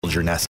build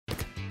your nest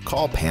egg.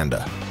 Call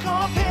Panda.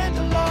 Call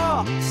Panda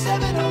Law,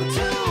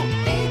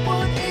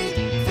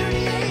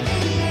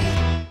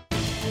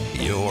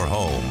 702-818-3888. Your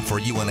home for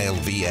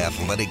UNLV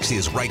athletics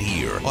is right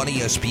here on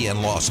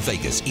ESPN Las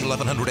Vegas,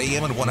 1100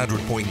 AM and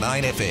 100.9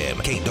 FM,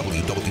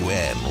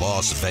 KWWN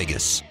Las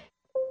Vegas.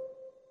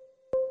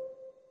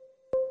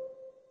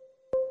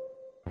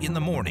 In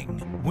the morning,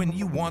 when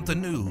you want the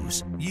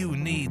news, you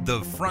need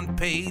the front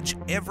page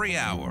every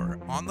hour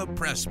on the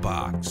press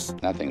box.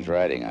 Nothing's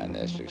riding on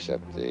this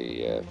except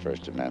the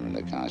First Amendment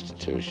of the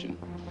Constitution,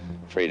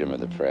 freedom of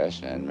the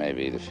press, and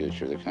maybe the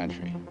future of the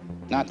country.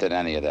 Not that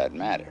any of that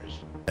matters.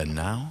 And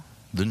now,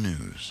 the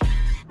news.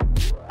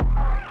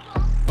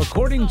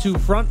 According to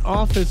Front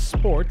Office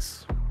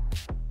Sports,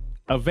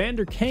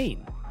 Evander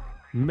Kane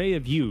may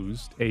have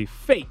used a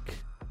fake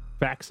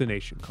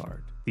vaccination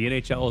card. The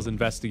NHL is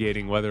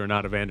investigating whether or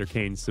not Evander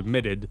Kane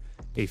submitted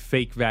a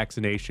fake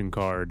vaccination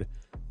card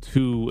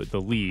to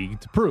the league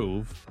to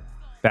prove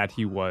that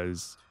he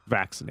was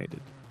vaccinated.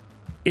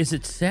 Is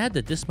it sad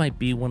that this might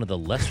be one of the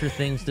lesser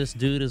things this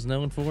dude is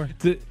known for?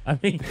 I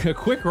mean, a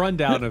quick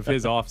rundown of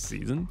his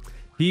offseason.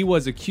 He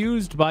was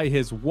accused by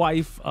his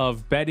wife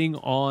of betting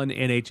on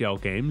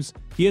NHL games.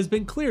 He has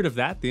been cleared of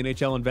that. The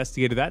NHL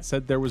investigated that,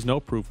 said there was no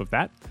proof of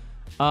that.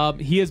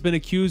 He has been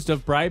accused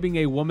of bribing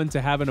a woman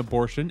to have an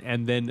abortion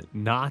and then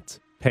not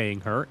paying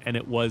her, and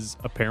it was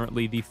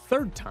apparently the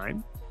third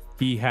time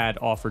he had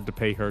offered to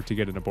pay her to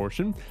get an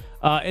abortion.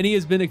 And he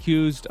has been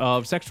accused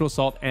of sexual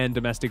assault and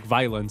domestic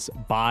violence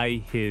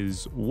by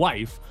his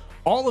wife.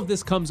 All of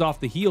this comes off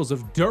the heels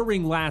of,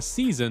 during last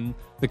season,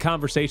 the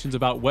conversations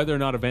about whether or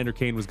not Evander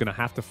Kane was going to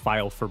have to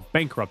file for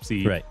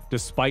bankruptcy, right,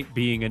 despite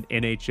being an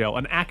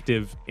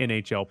active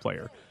NHL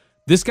player.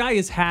 This guy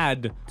has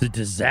had the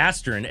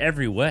disaster in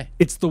every way.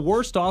 It's the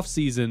worst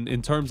offseason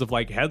in terms of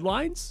like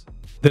headlines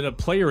that a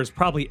player has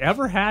probably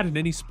ever had in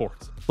any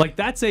sport. Like,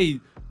 that's a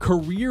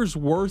career's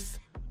worth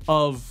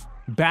of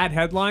bad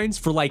headlines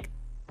for like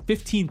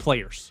 15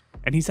 players.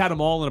 And he's had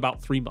them all in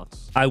about 3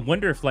 months. I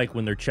wonder if, like,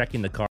 when they're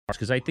checking the cards,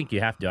 because I think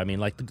you have to. I mean,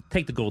 like,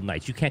 take the Golden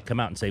Knights. You can't come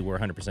out and say we're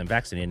 100%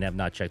 vaccinated and have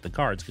not checked the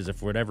cards, because if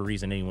for whatever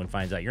reason anyone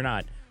finds out you're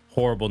not,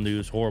 horrible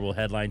news, horrible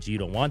headlines, you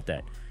don't want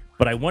that.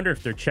 But I wonder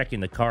if they're checking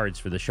the cards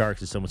for the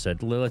Sharks, and someone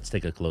said, let's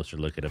take a closer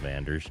look at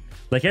Evander's.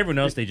 Like everyone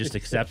else, they just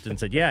accepted and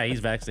said, yeah, he's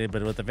vaccinated.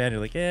 But with Evander,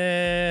 like,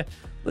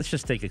 let's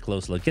just take a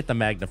close look. Get the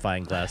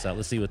magnifying glass out.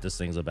 Let's see what this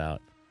thing's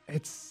about.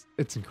 It's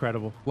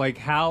incredible. Like,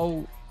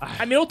 how...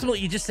 I mean, ultimately,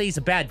 you just say he's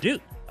a bad dude.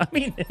 I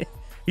mean,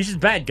 he's just a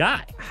bad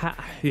guy.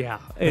 Yeah,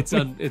 it's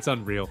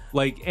unreal.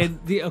 Like, and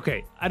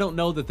okay, I don't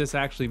know that this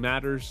actually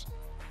matters.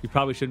 You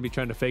probably shouldn't be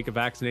trying to fake a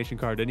vaccination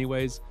card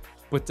anyways.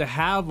 But to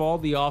have all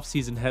the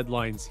offseason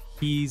headlines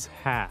he's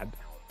had,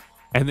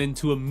 and then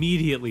to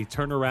immediately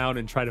turn around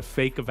and try to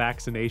fake a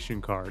vaccination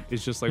card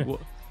is just like,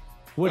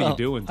 what are you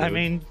doing, dude? I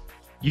mean,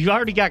 you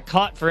already got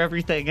caught for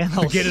everything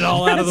else. Get it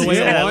all out of the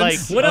way at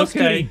once. Like, what else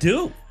could he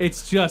do?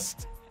 It's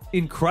just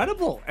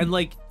incredible. And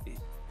like,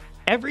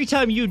 every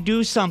time you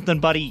do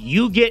something, buddy,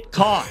 you get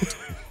caught.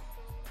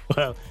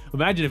 Well,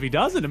 imagine if he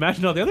doesn't.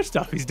 Imagine all the other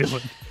stuff he's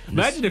doing.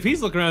 Imagine if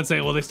he's looking around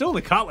saying, well, they still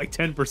only caught like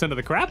 10% of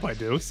the crap I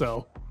do,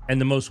 so... And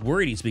the most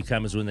worried he's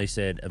become is when they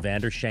said,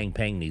 Evander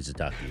Shangpeng needs to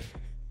talk to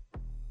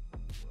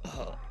you.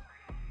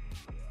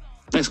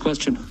 Next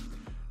question.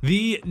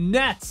 The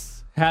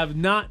Nets have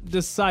not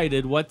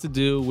decided what to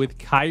do with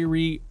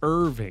Kyrie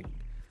Irving.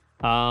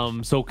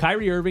 So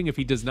Kyrie Irving, if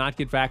he does not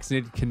get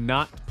vaccinated,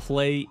 cannot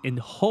play in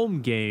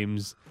home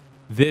games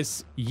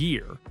this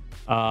year.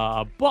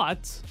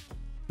 But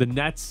the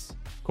Nets,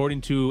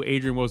 according to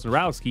Adrian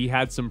Wojnarowski,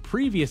 had some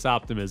previous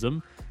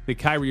optimism that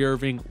Kyrie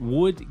Irving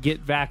would get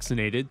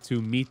vaccinated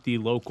to meet the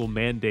local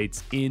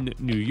mandates in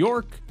New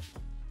York.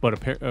 But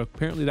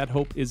apparently that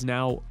hope is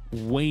now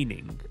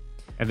waning,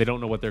 and they don't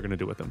know what they're going to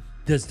do with him.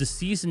 Does the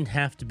season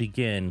have to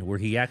begin where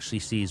he actually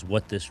sees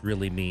what this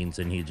really means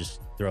and he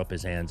just throw up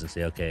his hands and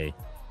say, okay,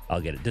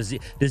 I'll get it?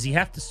 Does he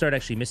have to start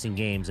actually missing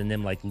games and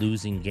then like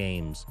losing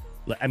games?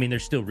 I mean, they're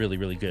still really,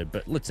 really good,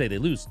 but let's say they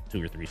lose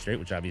 2 or 3 straight,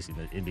 which obviously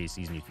in the NBA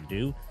season you can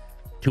do,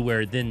 to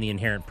where then the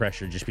inherent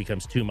pressure just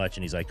becomes too much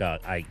and he's like, oh,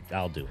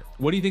 I'll do it.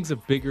 What do you think is a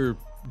bigger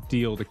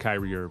deal to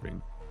Kyrie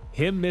Irving?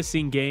 Him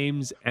missing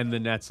games and the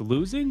Nets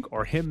losing,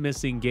 or him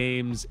missing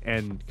games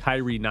and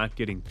Kyrie not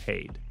getting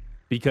paid?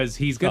 Because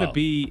he's going to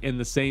be in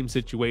the same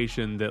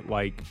situation that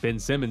like Ben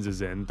Simmons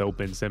is in, though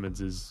Ben Simmons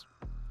is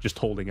just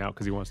holding out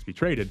because he wants to be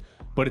traded.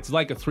 But it's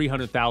like a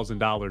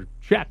 $300,000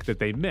 check that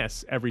they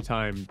miss every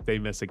time they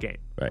miss a game.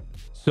 Right.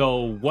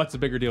 So what's a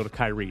bigger deal to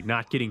Kyrie?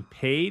 Not getting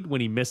paid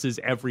when he misses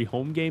every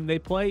home game they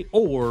play?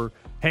 Or,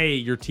 hey,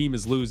 your team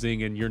is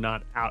losing and you're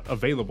not out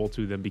available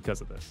to them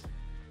because of this?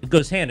 It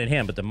goes hand in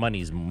hand, but the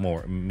means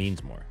more.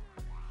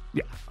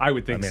 Yeah, I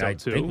would think so,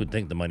 too. I would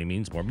think the money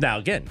means more. Now,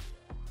 again,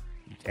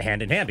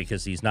 hand in hand,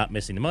 because he's not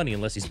missing the money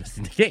unless he's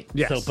missing the game.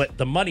 Yes. So, but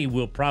the money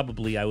will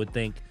probably, I would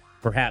think,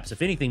 perhaps,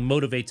 if anything,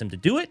 motivates him to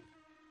do it.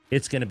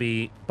 It's going to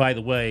be, by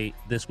the way,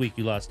 this week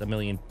you lost $1.5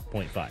 million.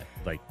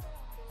 Like,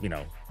 you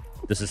know,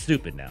 This is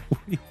stupid now.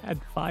 We had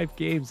 5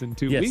 games in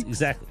 2 Yes, weeks.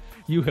 exactly.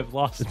 You have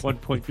lost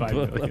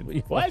 1.5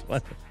 million.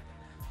 What?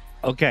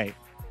 Okay.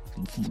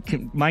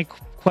 My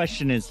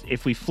question is,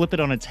 if we flip it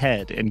on its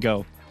head and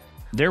go,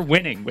 they're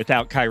winning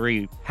without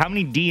Kyrie, how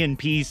many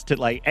DNPs to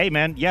like, hey,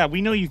 man, yeah,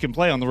 we know you can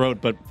play on the road,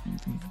 but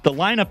the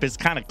lineup is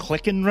kind of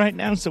clicking right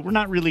now, so we're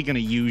not really going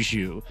to use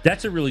you.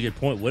 That's a really good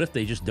point. What if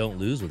they just don't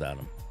lose without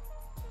him?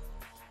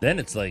 Then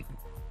it's like,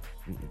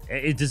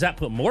 does that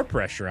put more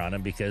pressure on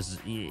him? Because,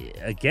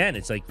 again,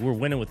 it's like we're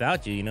winning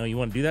without you. You know, you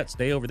want to do that?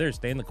 Stay over there.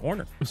 Stay in the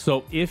corner.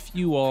 So if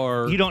you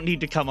are... You don't need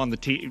to come on the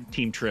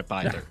team trip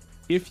either.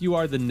 If you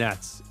are the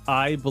Nets,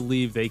 I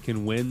believe they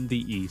can win the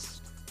East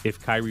if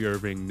Kyrie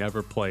Irving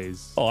never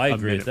plays I a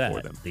agree minute with that.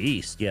 for them. The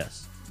East,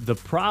 yes. The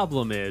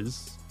problem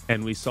is,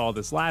 and we saw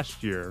this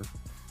last year,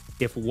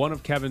 if one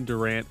of Kevin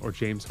Durant or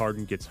James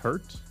Harden gets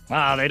hurt,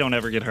 they don't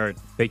ever get hurt.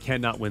 they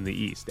cannot win the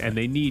East, and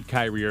they need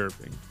Kyrie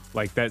Irving.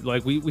 Like that,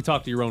 like we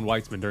talked to Yaron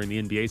Weitzman during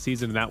the NBA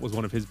season, and that was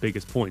one of his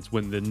biggest points.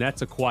 When the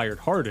Nets acquired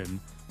Harden,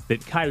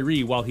 that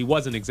Kyrie, while he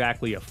wasn't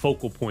exactly a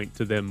focal point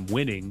to them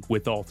winning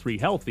with all 3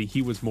 healthy,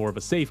 he was more of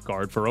a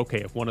safeguard for, okay,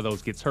 if one of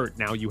those gets hurt,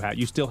 now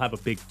you still have a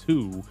big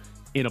 2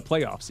 in a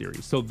playoff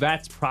series. So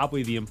that's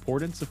probably the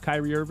importance of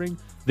Kyrie Irving,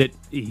 that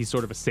he's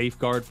sort of a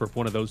safeguard for if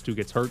one of those 2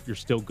 gets hurt, you're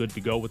still good to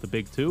go with the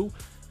big 2.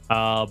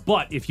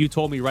 But if you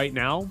told me right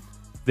now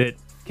that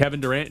Kevin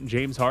Durant and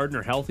James Harden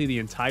are healthy the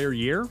entire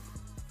year,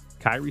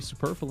 Kyrie's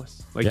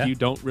superfluous. You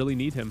don't really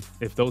need him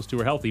if those 2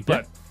 are healthy.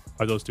 But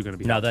are those 2 going to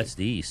be healthy? Now that's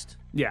the East.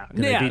 Yeah.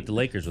 Can they beat the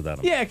Lakers without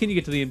him? Yeah, can you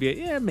get to the NBA?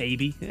 Yeah,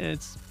 maybe.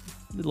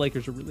 The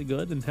Lakers are really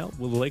good, and hell,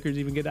 will the Lakers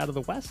even get out of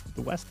the West?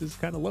 The West is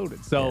kind of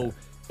loaded. So,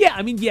 yeah,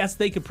 I mean, yes,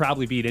 they could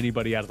probably beat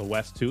anybody out of the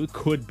West, too. It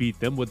could beat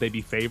them. Would they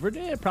be favored?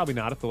 Probably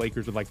not. If the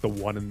Lakers are like the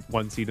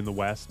one seed in the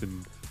West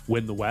and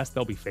win the West,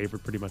 they'll be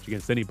favored pretty much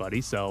against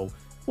anybody. So,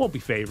 won't be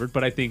favored.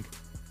 But I think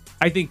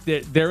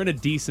that they're in a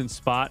decent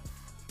spot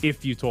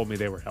if you told me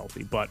they were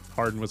healthy. But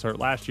Harden was hurt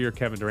last year.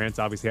 Kevin Durant's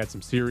obviously had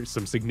some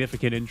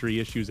significant injury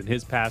issues in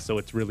his past, so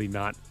it's really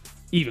not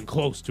even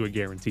close to a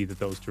guarantee that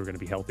those 2 are going to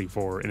be healthy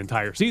for an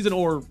entire season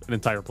or an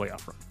entire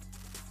playoff run.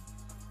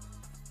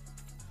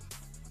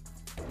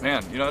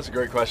 Man, that's a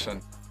great question.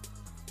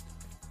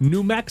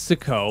 New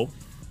Mexico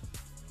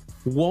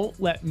won't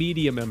let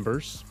media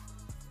members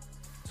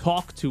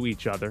talk to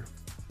each other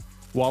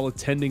while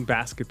attending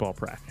basketball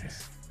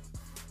practice.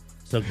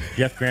 So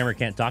Jeff Grammer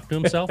can't talk to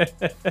himself?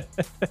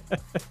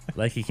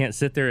 Like he can't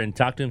sit there and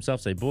talk to himself,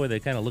 say, boy, they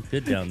kind of look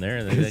good down there.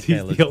 And that kind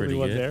of looks pretty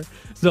good. There.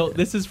 So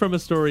this is from a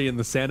story in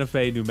the Santa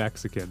Fe New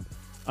Mexican.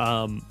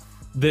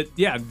 That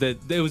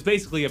it was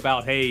basically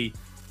about, hey,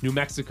 New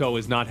Mexico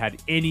has not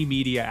had any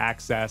media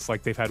access.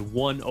 Like they've had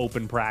 1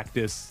 open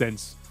practice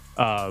since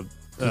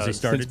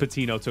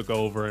Pitino took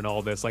over and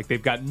all this. Like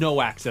they've got no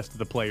access to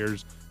the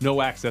players,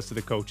 no access to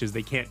the coaches.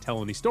 They can't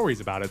tell any stories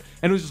about it.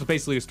 And it was just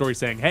basically a story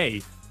saying,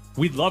 hey,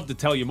 we'd love to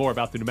tell you more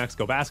about the New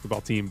Mexico basketball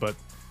team, but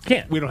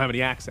we don't have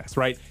any access,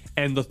 right?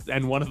 And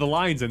one of the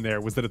lines in there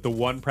was that at the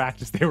one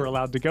practice they were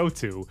allowed to go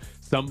to,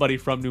 somebody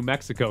from New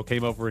Mexico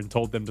came over and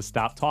told them to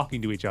stop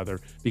talking to each other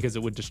because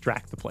it would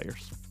distract the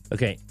players.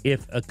 Okay,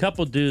 if a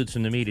couple dudes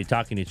from the media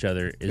talking to each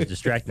other is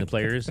distracting the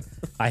players,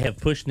 I have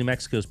pushed New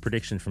Mexico's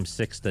prediction from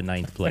 6th to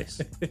 9th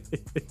place.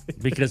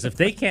 Because if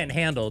they can't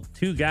handle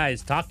 2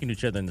 guys talking to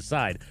each other on the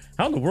side,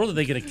 how in the world are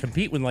they going to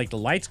compete when the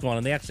lights go on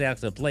and they actually have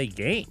to play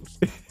games?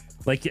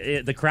 Like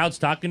the crowd's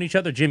talking to each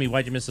other. Jimmy,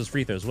 why'd you miss those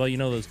free throws? Well,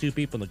 those 2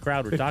 people in the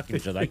crowd were talking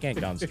to each other. I can't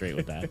concentrate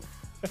with that.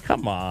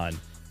 Come on.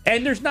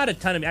 And there's not a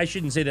ton of. I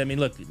shouldn't say that. I mean,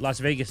 look, Las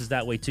Vegas is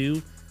that way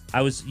too.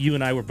 You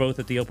and I were both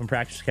at the open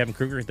practice with Kevin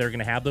Kruger. They're going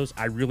to have those.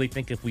 I really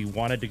think if we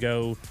wanted to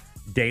go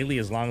daily,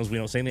 as long as we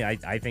don't say anything,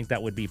 I think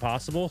that would be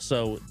possible.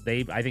 So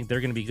I think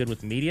they're going to be good with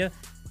the media.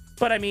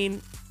 But I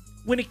mean,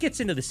 when it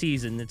gets into the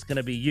season, it's going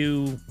to be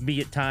you, me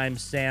at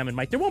times, Sam, and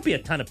Mike. There won't be a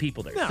ton of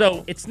people there,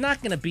 so it's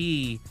not going to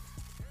be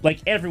like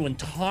everyone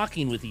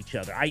talking with each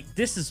other.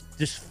 This is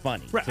just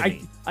funny. Right. To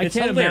me. I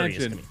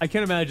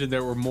can't imagine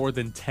there were more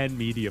than 10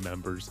 media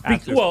members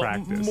at this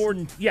practice. More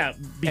than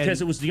because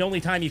it was the only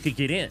time you could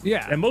get in.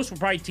 Yeah, and most were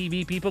probably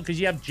TV people because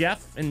you have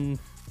Jeff and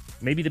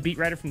maybe the beat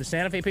writer from the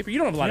Santa Fe paper. You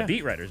don't have a lot of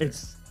beat writers there.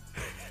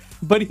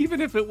 But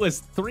even if it was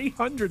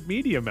 300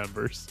 media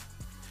members,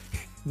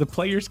 the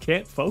players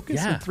can't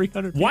focus with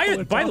 300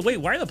 people. By the way,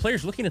 why are the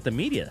players looking at the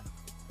media?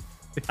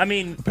 I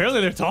mean,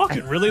 apparently they're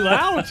talking really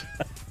loud.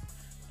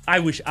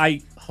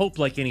 I hope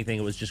like anything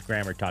it was just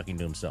Grammer talking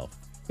to himself.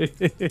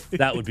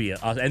 That would be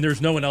awesome. And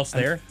there's no one else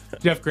there.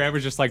 Jeff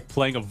Grammer's just like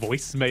playing a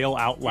voicemail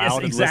out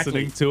loud and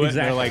listening to it. Exactly. And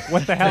they're like,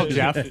 what the hell,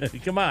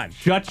 Jeff? Come on.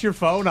 Shut your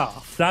phone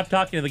off. Stop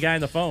talking to the guy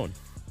on the phone.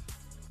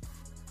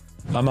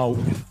 I'm out.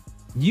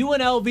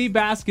 UNLV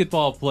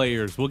basketball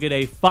players will get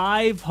a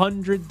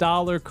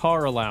 $500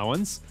 car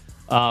allowance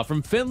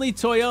from Findlay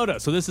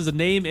Toyota. So this is a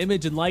name,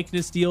 image, and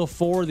likeness deal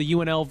for the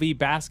UNLV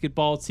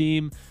basketball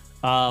team,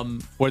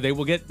 where they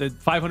will get the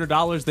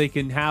 $500 they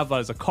can have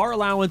as a car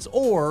allowance,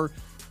 or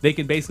they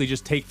can basically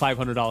just take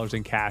 $500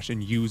 in cash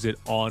and use it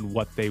on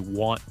what they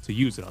want to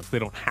use it on. So they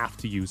don't have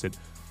to use it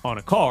on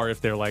a car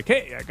if they're like,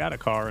 hey, I got a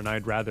car and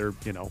I'd rather,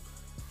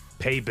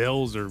 pay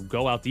bills or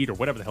go out to eat or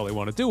whatever the hell they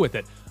want to do with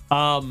it.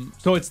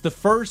 So it's the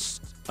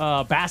first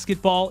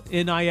basketball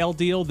NIL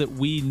deal that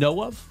we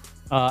know of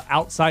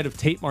outside of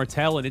Tate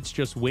Martell, and it's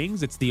just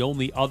wings. It's the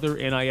only other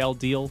NIL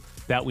deal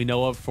that we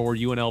know of for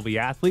UNLV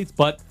athletes,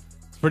 but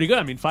it's pretty good.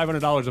 I mean,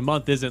 $500 a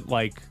month isn't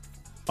like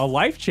a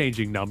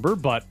life-changing number,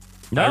 but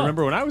I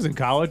remember when I was in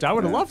college, I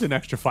would have loved an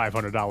extra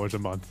 $500 a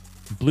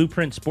month.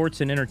 Blueprint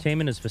Sports and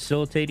Entertainment is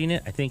facilitating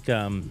it. I think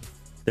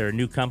they're a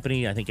new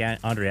company. I think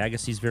Andre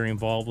Agassi's very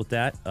involved with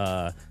that.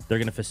 They're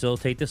going to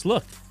facilitate this.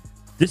 Look,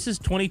 this is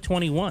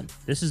 2021.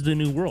 This is the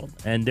new world,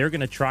 and they're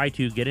going to try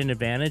to get an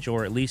advantage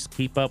or at least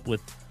keep up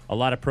with a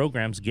lot of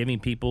programs giving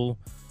people,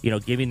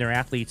 giving their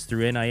athletes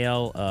through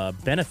NIL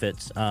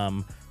benefits.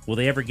 Will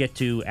they ever get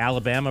to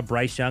Alabama,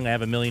 Bryce Young, I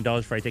have $1 million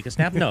before I take a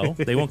snap? No,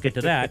 they won't get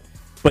to that.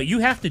 But you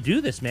have to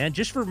do this, man,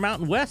 just for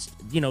Mountain West.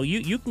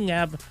 You can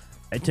have,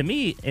 to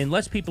me,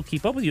 unless people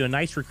keep up with you, a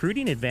nice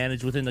recruiting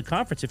advantage within the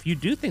conference. If you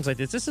do things like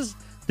this is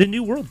the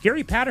new world.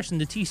 Gary Patterson,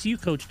 the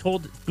TCU coach,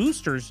 told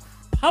boosters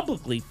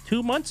publicly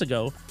 2 months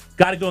ago,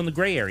 got to go in the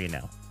gray area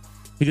now.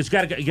 He goes,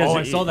 got to go.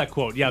 I saw that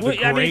quote. Yeah, the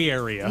gray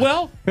area.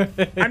 Well, but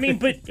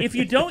if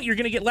you don't, you're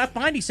going to get left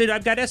behind. He said,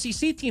 I've got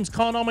SEC teams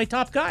calling all my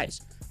top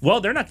guys. Well,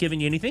 they're not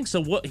giving you anything,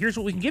 so here's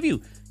what we can give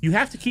you. You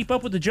have to keep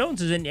up with the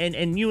Joneses, and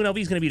UNLV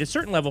is going to be at a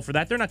certain level for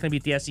that. They're not going to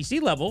be at the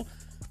SEC level,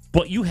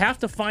 but you have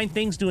to find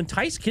things to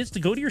entice kids to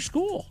go to your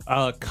school.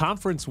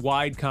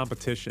 Conference-wide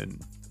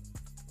competition.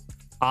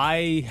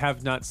 I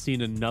have not seen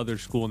another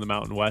school in the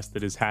Mountain West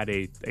that has had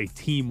a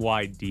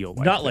team-wide deal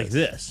like Not like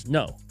this,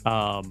 no.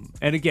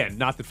 And again,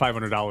 not that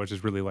 $500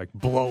 is really like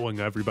blowing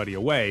everybody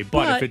away,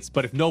 but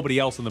if nobody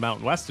else in the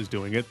Mountain West is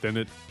doing it, then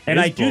it and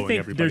is I do blowing think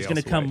everybody there's going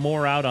to else come away.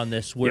 more out on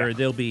this where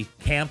there'll be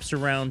camps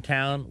around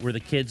town where the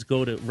kids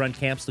go to run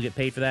camps, they'll get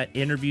paid for that.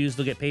 Interviews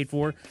they'll get paid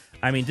for.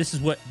 I mean, this is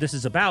what this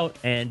is about,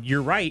 and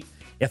you're right.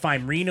 If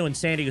I'm Reno and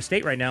San Diego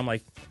State right now, I'm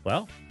like,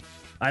 well,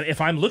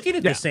 if I'm looking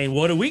at this saying,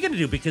 what are we going to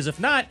do? Because if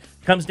not,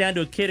 comes down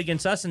to a kid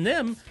against us and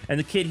them, and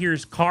the kid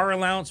hears car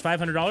allowance,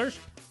 $500,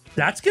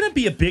 that's going to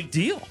be a big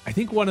deal. I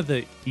think one of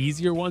the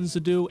easier ones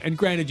to do, and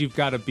granted, you've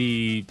got to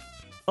be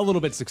a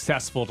little bit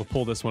successful to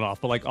pull this one off,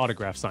 but like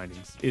autograph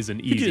signings is an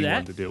easy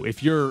one to do.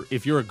 If you're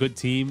a good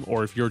team,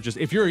 or if you're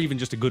even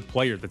just a good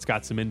player that's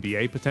got some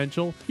NBA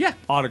potential,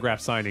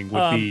 autograph signing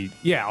would be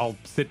I'll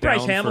sit down.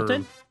 Bryce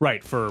Hamilton.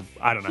 For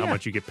I don't know how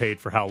much you get paid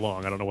for how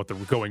long. I don't know what the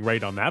going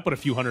rate on that, but a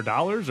few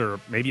 $100s or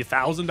maybe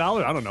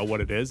 $1,000. I don't know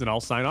what it is, and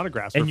I'll sign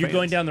autographs. And for you're fans.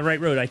 going down the right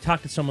road. I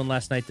talked to someone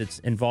last night that's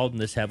involved in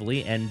this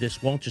heavily, and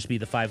this won't just be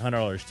the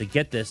 $500 to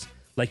get this.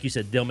 Like you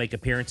said, they'll make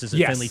appearances at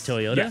Finley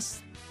Toyota.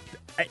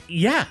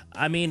 Yes.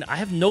 I mean, I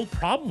have no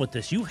problem with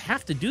this. You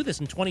have to do this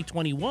in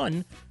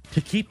 2021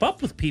 to keep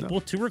up with people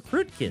to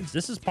recruit kids.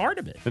 This is part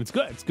of it. And it's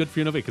good. It's good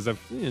for UNLV because I've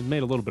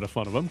made a little bit of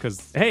fun of them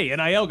because, hey,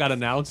 NIL got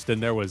announced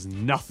and there was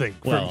nothing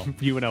for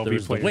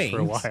UNLV players for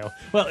a while.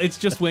 Well, it's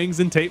just Wings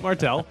and Tate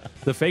Martell,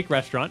 the fake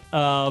restaurant.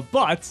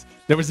 But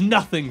there was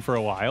nothing for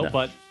a while,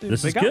 but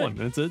they got one.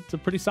 And it's a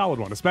pretty solid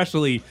one,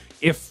 especially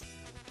if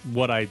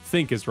what I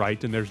think is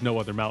right, and there's no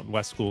other Mountain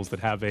West schools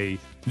that have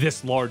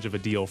this large of a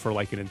deal for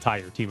like an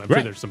entire team. I'm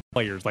sure there's some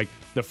players like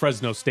the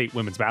Fresno State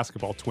women's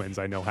basketball Twins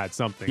I know had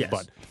something,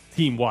 but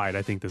team-wide,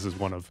 I think this is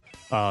one of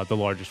the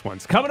largest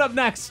ones. Coming up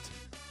next,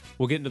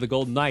 we'll get into the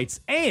Golden Knights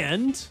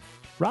and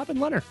Robin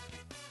Leonard.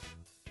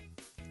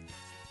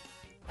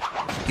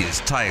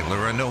 Is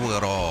Tyler a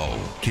know-it-all?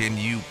 Can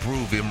you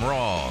prove him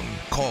wrong?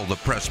 Call the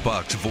Press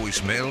Box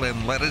voicemail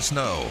and let us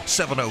know.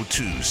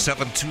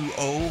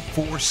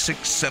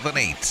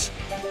 702-720-4678.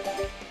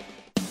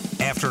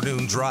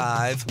 Afternoon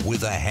Drive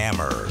with a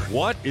hammer.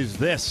 What is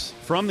this?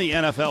 From the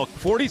NFL,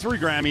 43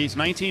 Grammys,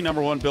 19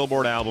 number one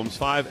Billboard albums,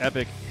 5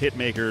 epic hit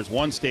makers,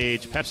 1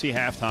 stage, Pepsi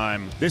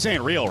halftime. This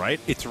ain't real, right?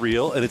 It's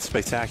real and it's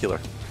spectacular.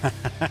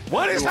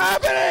 What is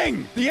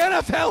happening? The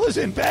NFL is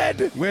in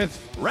bed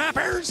with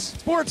rappers,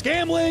 sports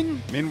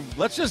gambling. I mean,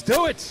 let's just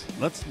do it.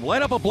 Let's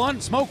light up a blunt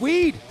and smoke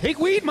weed. Take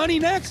weed money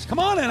next. Come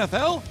on,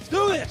 NFL. Let's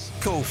do this.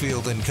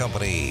 Cofield and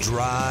Company,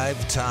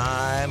 Drive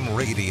Time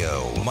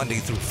Radio, Monday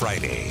through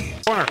Friday.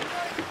 Corner.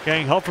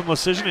 Getting help from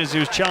Lecision as he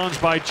was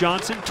challenged by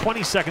Johnson.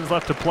 20 seconds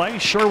left to play.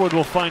 Sherwood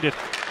will find it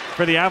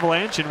for the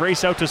Avalanche and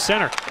race out to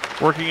center.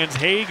 Working against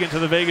Haig into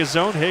the Vegas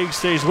zone. Haig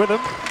stays with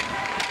him.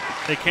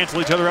 They cancel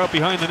each other out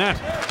behind the net.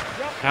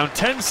 Now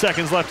 10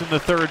 seconds left in the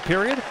third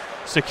period.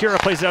 Sekura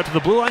plays it out to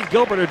the blue line.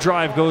 Gilbert a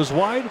drive goes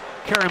wide.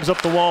 Karam's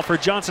up the wall for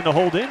Johnson to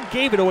hold in.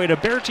 Gave it away to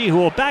Berchi, who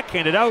will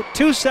backhand it out.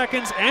 2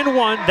 seconds and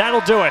 1. That'll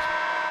do it.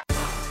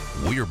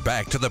 We're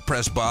back to the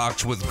Press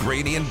Box with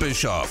Grady and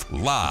Bischoff,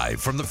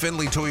 live from the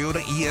Finley Toyota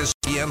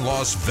ESPN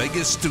Las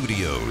Vegas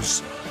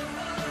studios.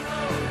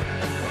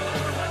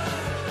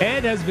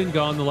 Ed has been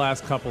gone the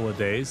last couple of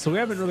days, so we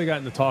haven't really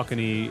gotten to talk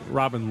any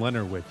Robin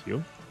Leonard with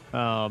you.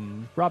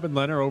 Robin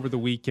Leonard over the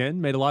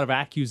weekend made a lot of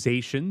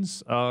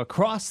accusations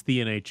across the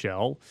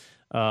NHL.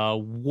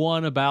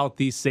 One about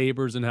the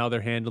Sabres and how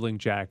they're handling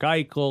Jack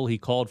Eichel. He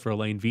called for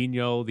Alain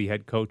Vigneault, the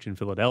head coach in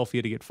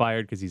Philadelphia, to get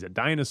fired because he's a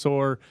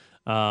dinosaur.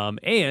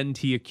 And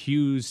he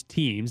accused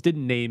teams,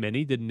 didn't name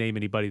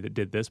anybody that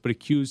did this, but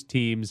accused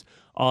teams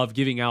of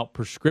giving out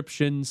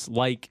prescriptions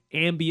like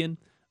Ambien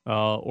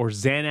or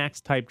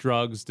Xanax type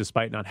drugs,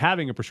 despite not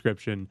having a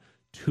prescription,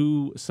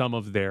 to some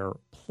of their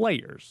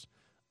players.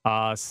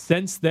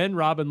 Since then,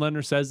 Robin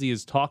Lehner says he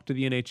has talked to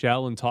the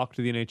NHL and talked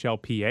to the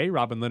NHLPA.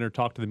 Robin Lehner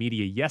talked to the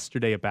media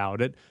yesterday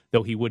about it,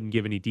 though he wouldn't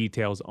give any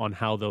details on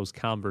how those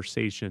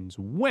conversations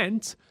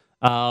went.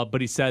 But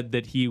he said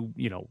that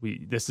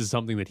this is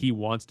something that he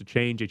wants to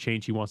change, a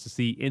change he wants to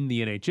see in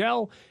the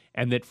NHL,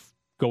 and that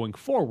going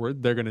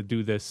forward, they're going to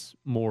do this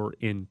more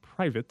in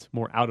private,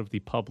 more out of the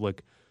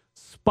public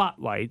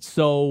spotlight.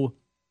 So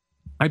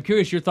I'm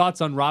curious your thoughts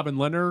on Robin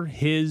Lehner,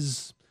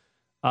 his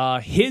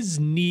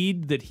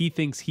need that he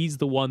thinks he's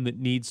the one that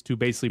needs to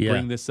basically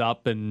bring this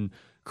up and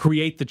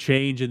create the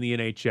change in the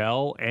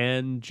NHL,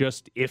 and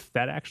just if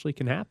that actually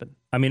can happen.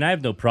 I mean, I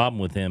have no problem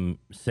with him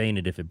saying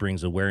it if it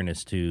brings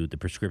awareness to the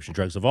prescription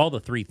drugs. Of all the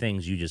three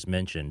things you just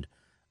mentioned,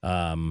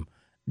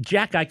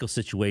 Jack Eichel's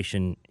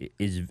situation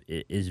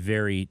is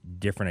very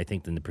different, I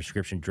think, than the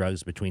prescription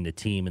drugs between the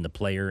team and the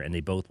player, and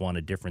they both want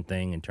a different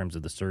thing in terms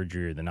of the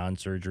surgery or the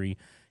non-surgery.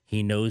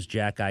 He knows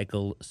Jack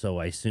Eichel, so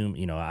I assume,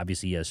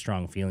 obviously he has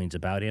strong feelings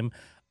about him.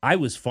 I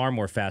was far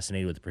more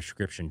fascinated with the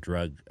prescription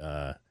drug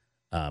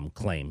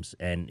claims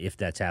and if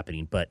that's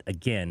happening. But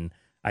again,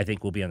 I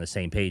think we'll be on the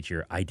same page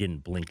here. I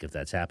didn't blink if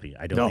that's happening.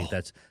 I don't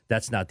think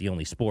that's not the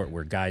only sport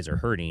where guys are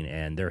hurting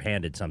and they're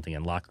handed something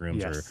in locker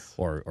rooms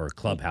or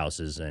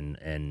clubhouses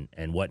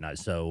and whatnot.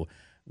 So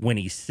when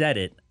he said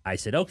it, I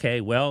said,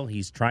 okay, well,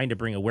 he's trying to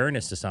bring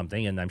awareness to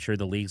something, and I'm sure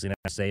the league's going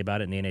to say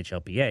about it in the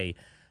NHLPA.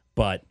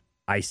 But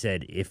I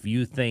said, if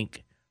you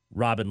think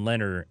Robin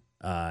Lehner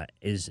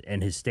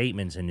and his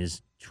statements and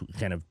his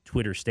kind of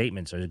Twitter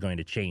statements are going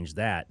to change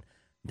that,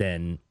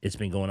 then it's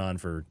been going on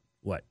for,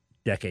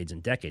 decades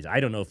and decades. I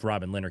don't know if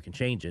Robin Lehner can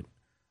change it.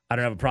 I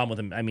don't have a problem with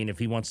him. I mean, if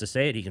he wants to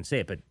say it, he can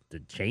say it. But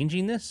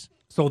changing this?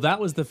 So that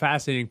was the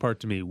fascinating part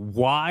to me.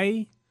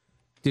 Why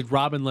did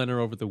Robin Lehner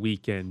over the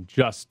weekend,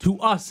 just to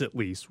us at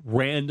least,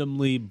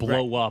 randomly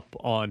blow up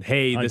on,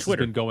 hey, this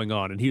Twitter has been going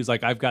on? And he was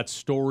like, I've got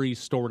stories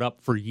stored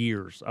up for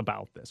years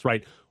about this,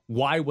 right?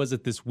 Why was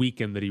it this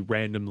weekend that he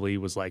randomly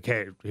was like,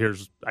 hey,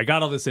 I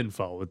got all this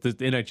info. The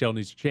NHL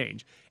needs to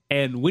change.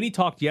 And when he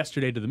talked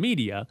yesterday to the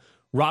media,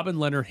 Robin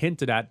Lehner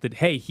hinted at that,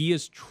 hey, he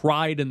has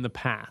tried in the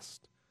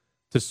past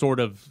to sort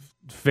of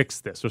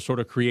fix this or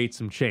sort of create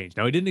some change.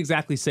 Now, he didn't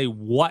exactly say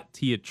what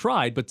he had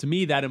tried, but to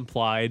me that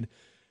implied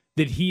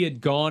that he had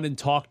gone and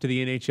talked to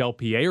the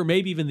NHLPA or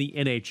maybe even the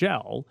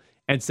NHL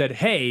and said,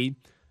 hey,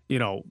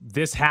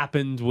 this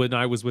happened when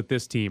I was with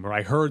this team, or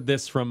I heard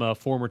this from a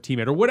former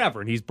teammate or whatever.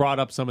 And he's brought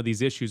up some of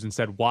these issues and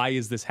said, why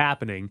is this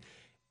happening?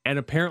 And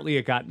apparently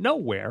it got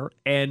nowhere.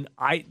 And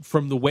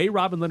from the way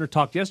Robin Lehner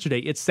talked yesterday,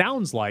 it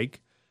sounds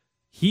like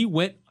he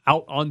went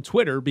out on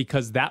Twitter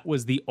because that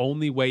was the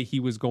only way he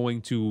was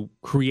going to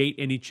create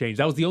any change.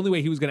 That was the only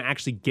way he was going to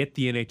actually get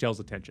the NHL's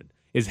attention.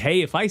 Is,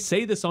 hey, if I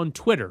say this on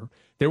Twitter,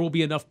 there will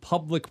be enough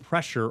public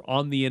pressure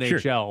on the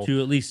NHL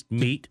to at least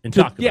meet and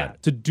talk about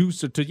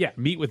it.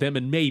 Meet with him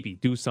and maybe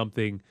do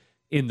something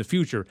in the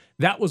future.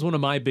 That was one of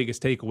my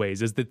biggest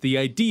takeaways, is that the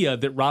idea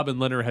that Robin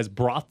Lehner has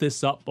brought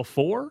this up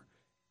before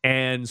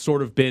and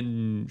sort of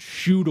been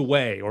shooed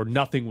away, or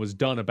nothing was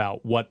done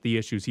about what the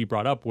issues he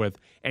brought up with,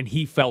 and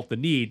he felt the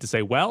need to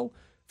say, well,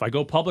 if I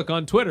go public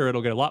on Twitter,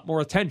 it'll get a lot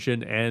more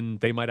attention, and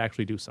they might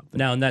actually do something.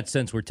 Now, in that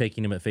sense, we're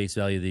taking him at face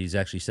value that he's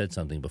actually said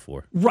something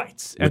before.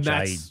 Right. Which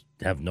I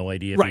have no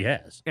idea if he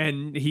has.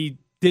 And he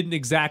didn't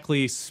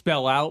exactly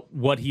spell out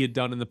what he had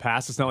done in the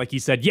past. It's not like he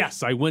said,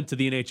 yes, I went to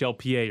the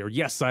NHLPA, or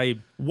yes, I...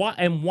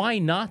 Why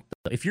not?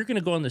 If you're going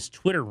to go on this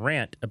Twitter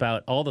rant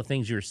about all the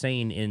things you're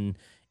saying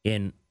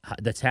in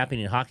that's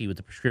happening in hockey with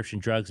the prescription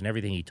drugs and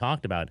everything he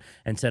talked about,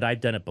 and said, I've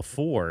done it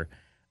before,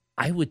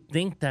 I would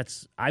think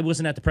I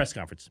wasn't at the press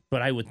conference,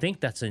 but I would think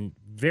that's a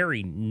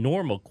very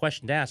normal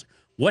question to ask.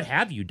 What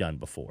have you done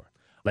before?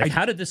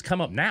 How did this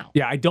come up now?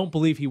 Yeah, I don't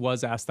believe he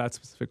was asked that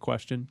specific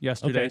question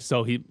yesterday. Okay.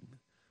 So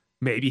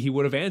maybe he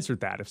would have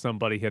answered that if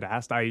somebody had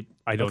asked. I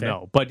don't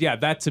know. But yeah,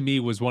 that to me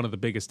was one of the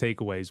biggest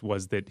takeaways,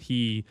 was that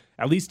he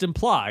at least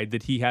implied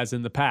that he has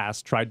in the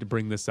past tried to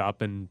bring this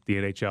up, and the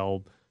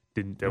NHL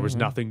didn't. There was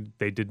nothing.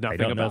 They did nothing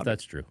about it. I don't know if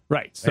that's true.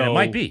 Right. So it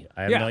might be.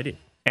 I have no idea.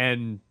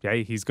 And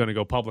he's going to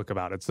go public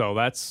about it. So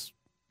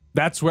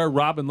that's where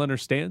Robin Lehner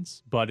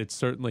stands. But it's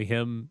certainly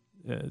him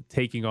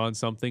taking on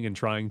something and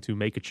trying to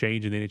make a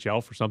change in the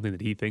NHL for something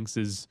that he thinks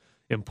is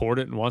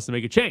important and wants to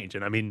make a change.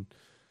 And I mean,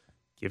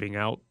 giving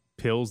out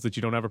pills that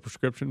you don't have a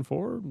prescription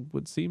for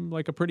would seem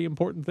like a pretty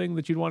important thing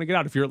that you'd want to get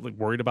out. If you're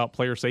worried about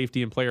player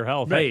safety and player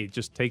health, hey,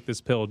 just take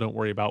this pill. Don't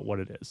worry about what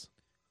it is.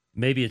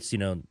 Maybe it's,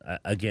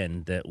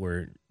 again, that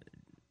we're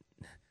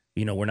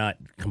not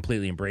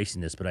completely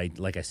embracing this, but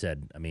like I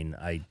said,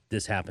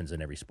 this happens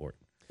in every sport.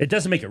 It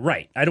doesn't make it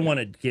right. I don't want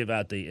to give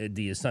out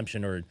the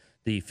assumption or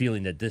the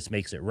feeling that this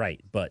makes it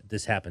right, but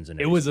this happens in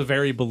every sport. It was a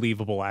very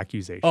believable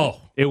accusation.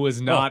 It was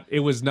not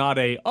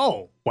a,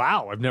 oh,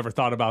 wow, I've never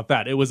thought about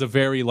that. It was a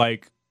very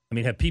I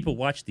mean, have people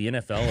watched the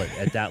NFL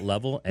at that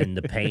level and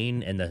the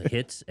pain and the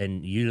hits,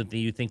 and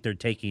you think they're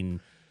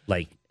taking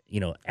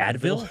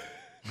Advil?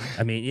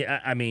 I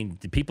mean,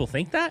 do people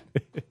think that?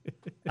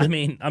 I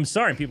mean, I'm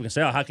sorry. People can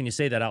say, "Oh, how can you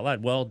say that out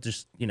loud?" Well,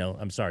 just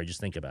I'm sorry. Just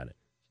think about it.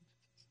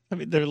 I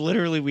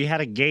mean, we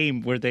had a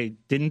game where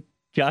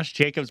Josh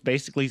Jacobs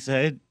basically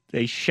said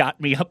they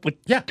shot me up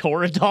with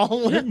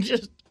Toradol and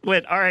just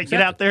went, all right,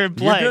 get out there and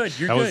play. You're good.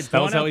 You're good.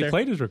 That was how he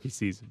played his rookie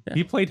season. Yeah.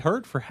 He played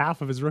hurt for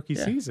half of his rookie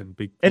season.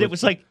 And it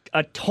was like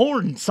a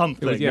torn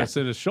something. It was,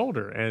 in his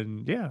shoulder.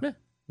 And, it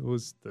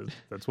was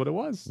that's what it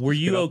was. Were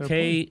you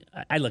okay?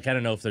 I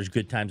don't know if there's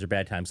good times or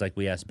bad times, like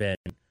we asked Ben.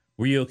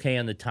 Were you okay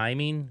on the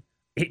timing?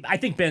 I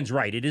think Ben's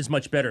right. It is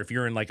much better if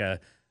you're in like a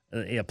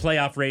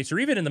playoff race or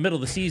even in the middle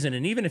of the season,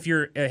 and even if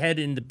you're ahead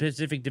in the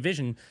Pacific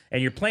Division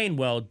and you're playing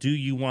well, do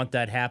you want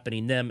that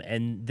happening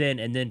and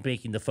then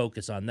making the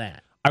focus on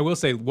that? I will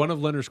say one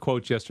of Leonard's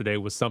quotes yesterday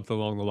was something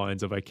along the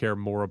lines of, I care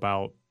more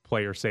about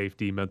player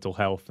safety, mental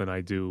health than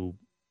I do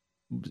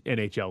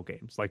NHL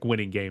games, like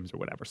winning games or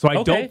whatever. So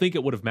I don't think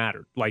it would have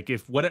mattered. Like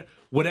if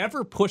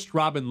whatever pushed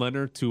Robin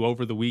Leonard to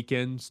over the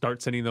weekend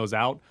start sending those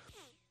out,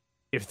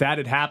 if that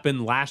had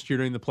happened last year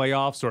during the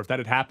playoffs, or if that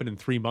had happened in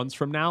 3 months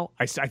from now,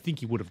 I think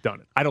he would have done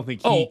it. I don't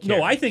think he cared.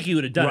 No, I think he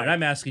would have done it.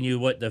 I'm asking you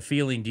what the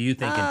feeling do you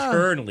think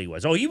internally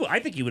was? I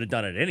think he would have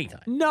done it at any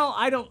time. No,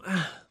 I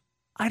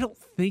don't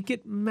think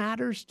it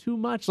matters too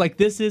much. Like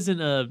this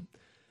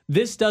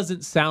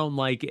doesn't sound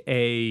like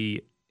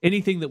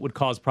anything that would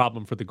cause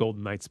problem for the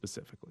Golden Knights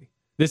specifically.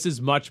 This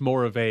is much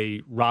more of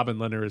a Robin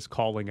Leonard is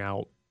calling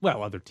out,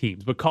 other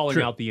teams, but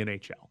calling out the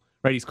NHL,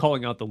 right? He's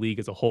calling out the league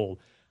as a whole.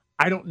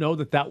 I don't know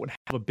that would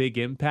have a big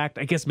impact.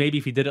 I guess maybe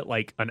if he did it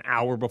like an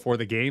hour before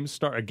the game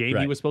start, a game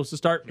he was supposed to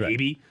start,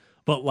 maybe.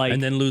 But like,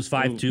 and then lose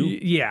 5-2.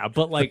 Yeah,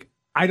 but like,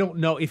 I don't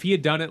know if he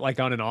had done it like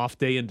on an off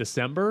day in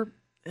December.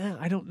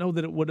 I don't know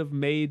that it would have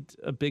made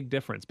a big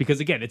difference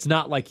because again, it's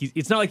not like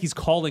he's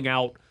calling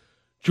out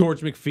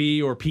George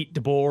McPhee or Pete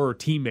DeBoer or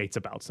teammates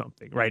about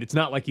something, right? It's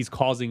not like he's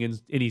causing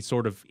any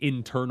sort of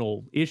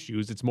internal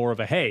issues. It's more of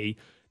a, hey,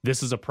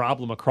 this is a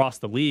problem across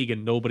the league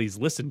and nobody's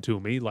listened to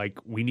me. Like,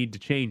 we need to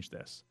change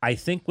this. I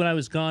think when I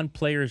was gone,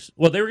 players,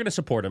 they were going to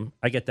support him.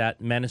 I get that.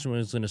 Management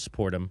was going to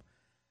support him.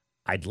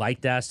 I'd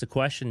like to ask the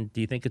question,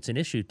 do you think it's an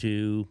issue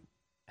to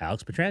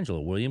Alex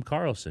Pietrangelo, William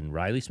Karlsson,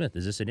 Riley Smith?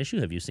 Is this an issue?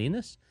 Have you seen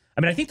this?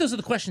 I mean, I think those are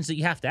the questions that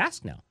you have to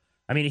ask now.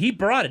 I mean, he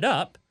brought it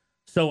up.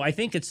 So I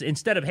think it's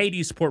instead of, hey, do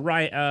you support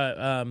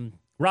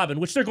Robin,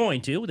 which they're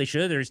going to. They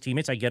should. They're his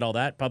teammates. I get all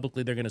that.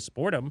 Publicly, they're going to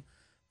support him.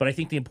 But I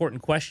think the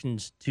important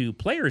questions to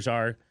players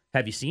are,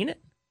 have you seen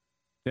it?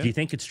 Yeah. Do you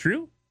think it's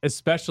true?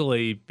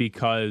 Especially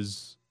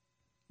because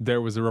there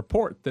was a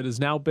report that has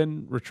now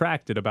been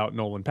retracted about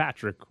Nolan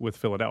Patrick with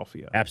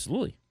Philadelphia.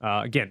 Absolutely.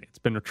 Again, it's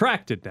been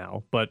retracted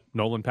now, but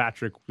Nolan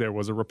Patrick, there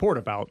was a report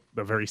about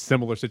a very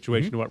similar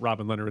situation to what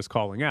Robin Leonard is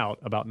calling out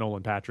about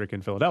Nolan Patrick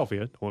in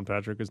Philadelphia. Nolan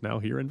Patrick is now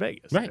here in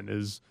Vegas and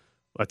is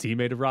a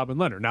teammate of Robin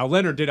Leonard. Now,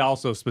 Leonard did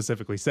also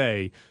specifically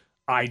say,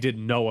 I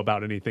didn't know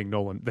about anything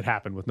that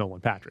happened with Nolan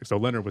Patrick. So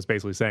Leonard was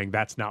basically saying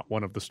that's not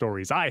one of the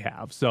stories I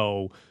have.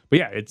 So, but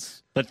yeah,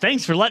 But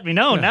thanks for letting me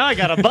know. Now I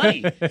got a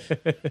buddy.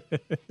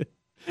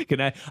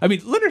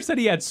 Leonard said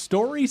he had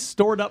stories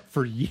stored up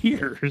for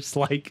years.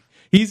 Like,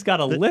 he's got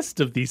a list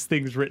of these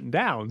things written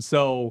down.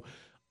 So,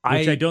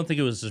 Which I don't think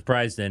it was a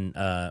surprise then,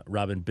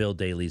 Robin, Bill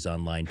Daly's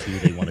online too.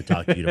 They want to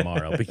talk to you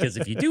tomorrow. Because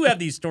if you do have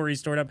these stories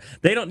stored up,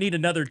 they don't need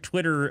another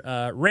Twitter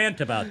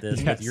rant about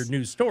this with your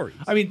news stories.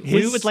 I mean,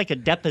 we would like a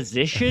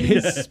deposition.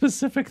 His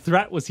specific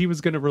threat was he was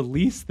going to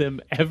release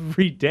them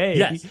every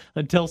day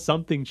until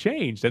something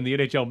changed. And the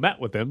NHL met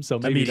with him, so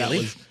maybe that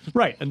was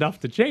enough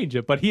to change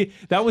it. But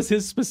that was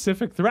his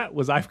specific threat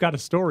was, I've got a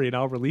story and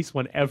I'll release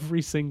one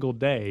every single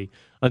day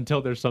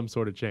until there's some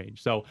sort of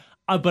change. So,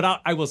 but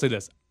I will say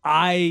this.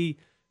 I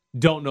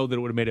don't know that it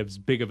would have made as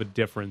big of a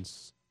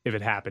difference if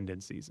it happened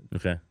in season.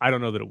 Okay. I don't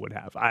know that it would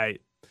have.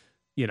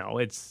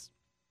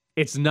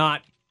 It's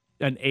not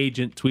an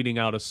agent tweeting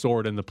out a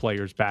sword in the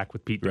player's back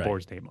with Pete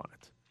DeBoer's name on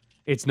it.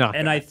 It's not.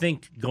 And I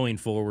think going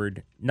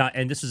forward,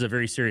 and this is a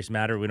very serious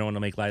matter. We don't want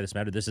to make light of this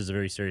matter. This is a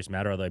very serious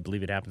matter, although I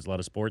believe it happens in a lot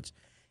of sports.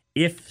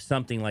 If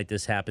something like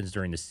this happens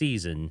during the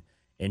season,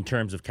 in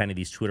terms of kind of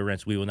these Twitter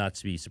rants, we will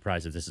not be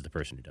surprised if this is the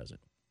person who does it.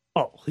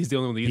 Oh, he's the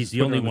only one. He's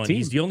the only one.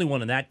 He's the only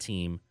one on that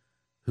team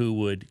who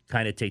would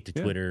kind of take to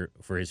Twitter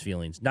for his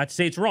feelings. Not to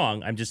say it's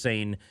wrong. I'm just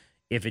saying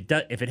if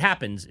it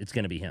happens, it's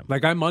going to be him.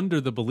 Like, I'm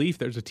under the belief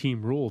there's a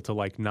team rule to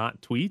like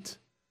not tweet.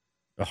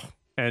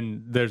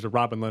 And there's a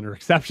Robin Leonard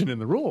exception in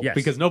the rule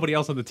because nobody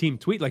else on the team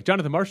tweet. Like,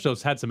 Jonathan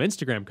Marchessault had some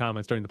Instagram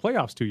comments during the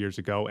playoffs 2 years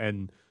ago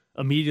and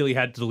immediately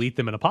had to delete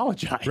them and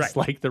apologize. Right.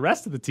 Like the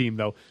rest of the team,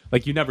 though,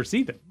 like you never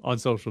see them on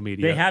social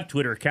media. They have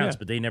Twitter accounts,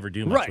 but they never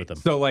do much with them.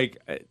 So, like,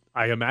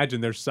 I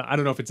imagine I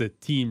don't know if it's a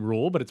team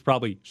rule, but it's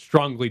probably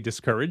strongly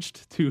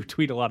discouraged to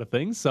tweet a lot of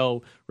things.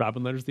 So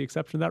Robin Leonard's the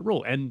exception to that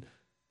rule. And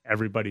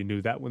everybody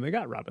knew that when they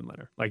got Robin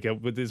Leonard. Like,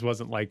 this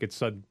wasn't like it's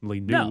suddenly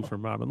new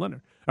from Robin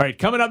Leonard. All right,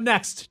 coming up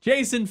next,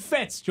 Jason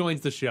Fitz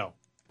joins the show.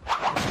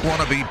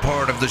 Want to be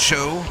part of the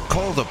show?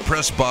 Call the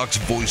Press Box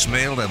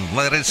voicemail and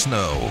let us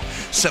know.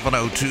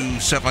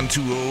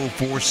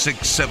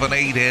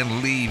 702-720-4678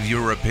 and leave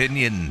your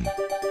opinion.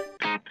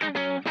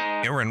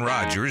 Aaron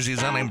Rodgers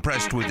is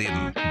unimpressed with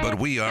him, but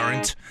we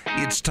aren't.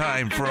 It's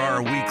time for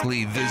our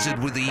weekly visit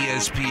with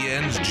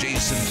ESPN's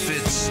Jason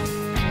Fitz.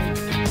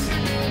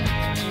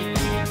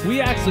 We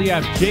actually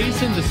have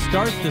Jason to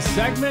start the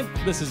segment.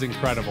 This is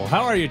incredible.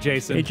 How are you,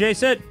 Jason? Hey,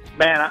 Jason.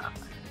 Man,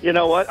 you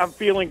know what? I'm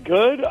feeling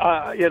good.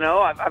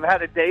 I've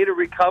had a day to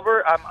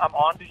recover. I'm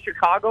on to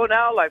Chicago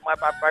now. Like my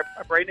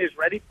brain is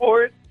ready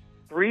for it.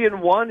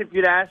 3-1. If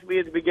you'd asked me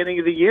at the beginning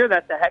of the year,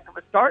 that's a heck of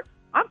a start.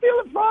 I'm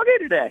feeling froggy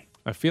today.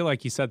 I feel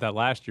like you said that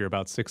last year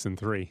about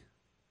 6-3.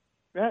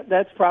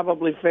 That's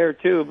probably fair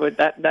too, but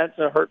that's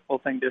a hurtful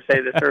thing to say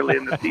this early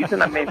in the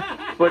season. I mean,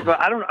 but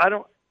I don't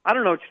know what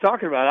you're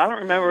talking about. I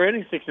don't remember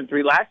any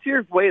 6-3. Last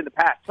year's way in the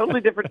past. Totally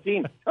different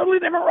team. Totally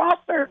different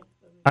roster.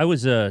 I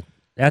was at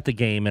the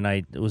game, and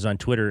I was on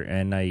Twitter,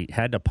 and I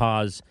had to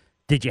pause.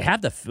 Did you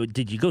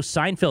go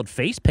Seinfeld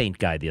face paint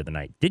guy the other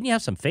night? Didn't you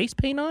have some face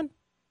paint on?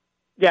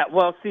 Yeah,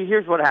 well, see,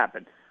 here's what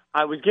happened.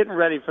 I was getting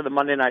ready for the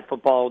Monday Night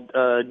Football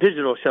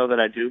digital show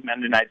that I do,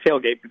 Monday Night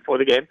Tailgate, before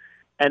the game,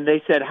 and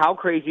they said, how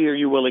crazy are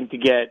you willing to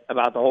get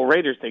about the whole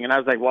Raiders thing? And I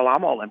was like, well,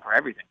 I'm all in for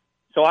everything.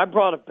 So I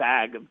brought a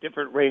bag of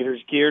different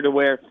Raiders gear to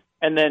wear,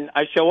 and then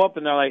I show up,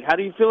 and they're like, how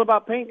do you feel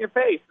about painting your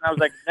face? And I was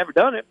like, never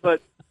done it,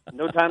 but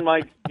no time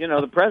like,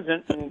 the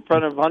president in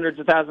front of hundreds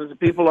of thousands of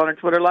people on a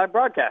Twitter live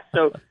broadcast.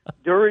 So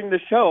during the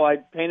show, I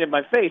painted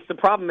my face. The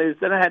problem is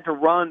then I had to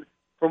run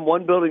from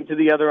one building to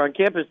the other on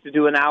campus to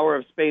do an hour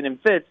of Spain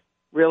and Fitz,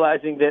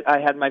 realizing that I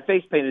had my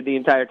face painted the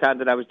entire time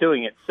that I was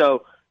doing it.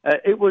 So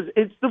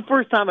it's the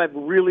first time I've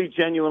really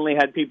genuinely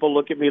had people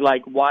look at me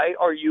like, why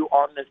are you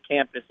on this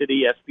campus at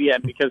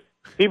ESPN? Because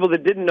people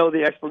that didn't know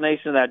the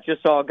explanation of that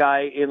just saw a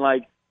guy in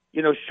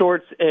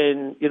shorts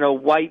and,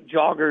 white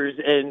joggers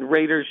and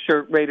Raiders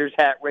shirt, Raiders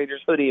hat,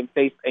 Raiders hoodie, and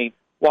face paint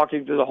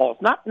walking through the halls.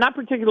 Not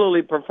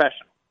particularly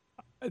professional.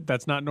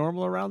 That's not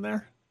normal around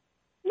there?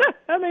 No,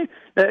 I mean,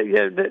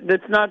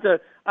 that's not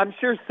I'm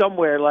sure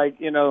somewhere,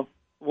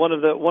 one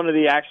of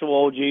the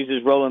actual OGs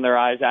is rolling their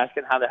eyes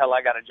asking how the hell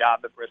I got a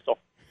job at Bristol.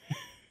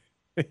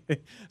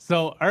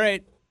 So, all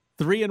right,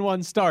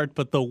 3-1 start,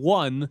 but the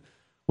one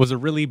was a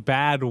really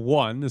bad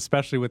one,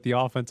 especially with the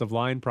offensive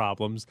line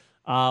problems.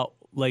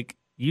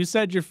 You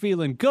said you're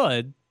feeling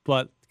good,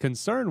 but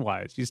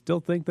concern-wise, you still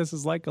think this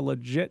is like a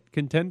legit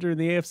contender in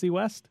the AFC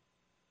West?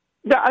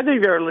 Yeah, I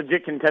think they're a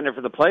legit contender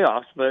for the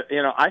playoffs, but,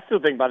 I still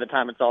think by the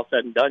time it's all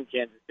said and done,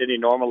 Kansas City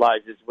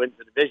normalizes, wins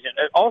the division.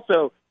 And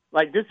also,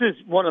 this is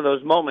one of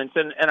those moments,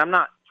 and I'm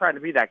not trying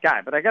to be that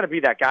guy, but I got to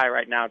be that guy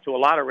right now to a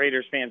lot of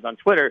Raiders fans on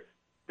Twitter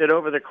that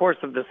over the course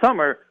of the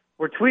summer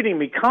were tweeting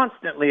me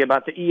constantly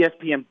about the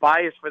ESPN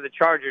bias for the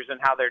Chargers and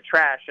how they're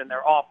trash and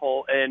they're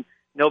awful and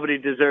nobody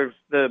deserves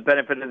the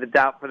benefit of the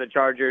doubt for the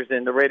Chargers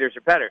and the Raiders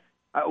are better.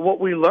 What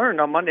we learned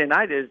on Monday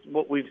night is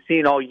what we've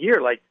seen all year.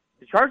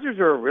 The Chargers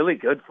are a really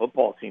good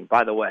football team,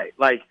 by the way.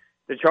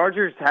 The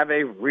Chargers have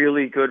a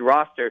really good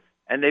roster,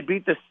 and they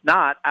beat the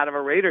snot out of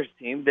a Raiders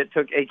team that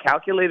took a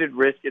calculated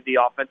risk at the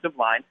offensive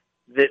line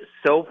that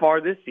so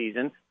far this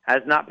season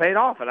has not paid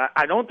off. And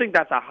I don't think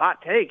that's a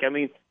hot take. I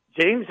mean,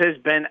 James has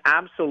been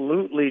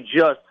absolutely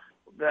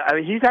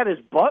he's had his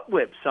butt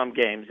whipped some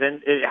games,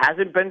 and it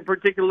hasn't been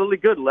particularly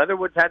good.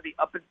 Leatherwood's had the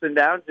ups and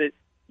downs that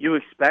you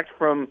expect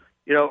from,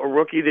 a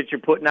rookie that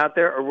you're putting out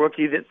there, a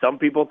rookie that some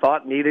people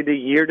thought needed a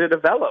year to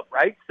develop,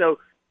 right? So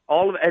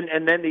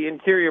and then the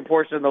interior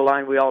portion of the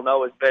line we all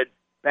know has been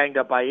banged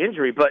up by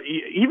injury. But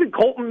even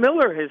Colton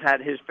Miller has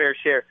had his fair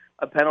share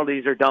of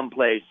penalties or dumb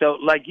plays. So,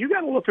 you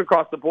got to look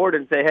across the board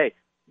and say, hey,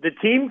 the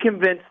team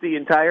convinced the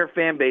entire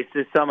fan base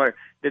this summer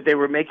that they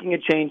were making a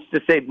change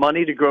to save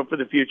money to grow for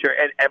the future,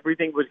 and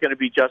everything was going to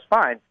be just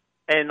fine.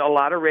 And a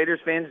lot of Raiders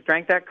fans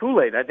drank that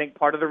Kool-Aid. I think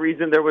part of the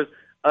reason there was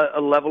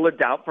a level of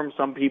doubt from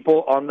some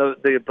people on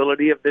the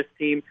ability of this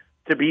team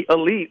to be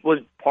elite was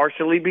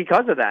partially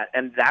because of that.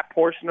 And that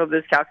portion of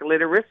this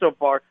calculated risk so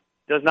far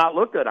does not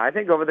look good. I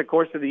think over the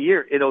course of the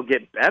year it'll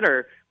get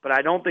better, but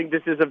I don't think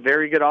this is a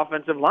very good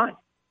offensive line.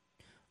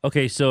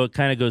 Okay, so it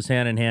kind of goes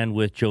hand in hand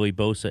with Joey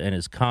Bosa and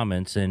his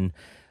comments. And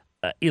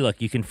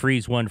look, you can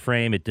freeze one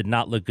frame. It did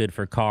not look good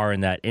for Carr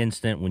in that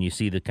instant when you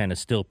see the kind of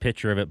still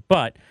picture of it,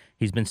 but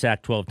he's been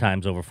sacked 12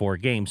 times over 4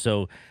 games.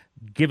 So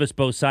give us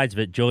both sides of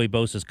it. Joey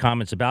Bosa's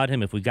comments about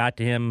him, if we got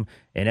to him,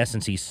 in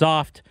essence, he's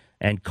soft,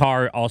 and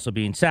Carr also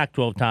being sacked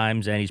 12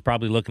 times, and he's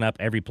probably looking up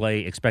every play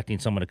expecting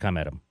someone to come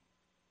at him.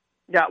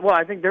 Yeah, well,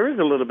 I think there is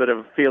a little bit of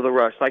a feel the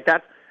rush.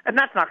 And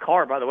that's not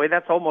Carr, by the way.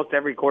 That's almost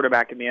every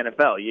quarterback in the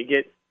NFL.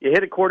 You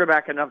hit a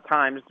quarterback enough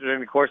times during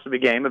the course of a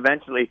game,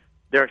 eventually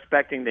they're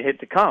expecting the hit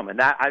to come. And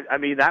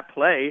that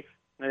play,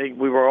 I think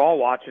we were all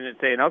watching it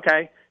saying,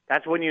 okay,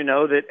 that's when you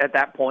know that at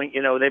that point,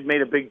 they've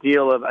made a big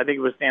deal of, I think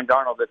it was Sam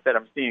Darnold that said,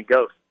 I'm seeing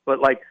ghosts. But,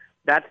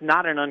 that's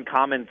not an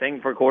uncommon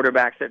thing for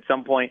quarterbacks at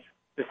some point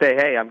to say,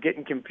 hey, I'm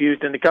getting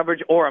confused in the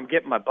coverage or I'm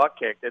getting my butt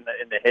kicked in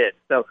the hit.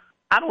 So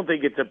I don't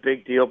think it's a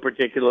big deal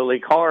particularly.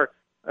 Carr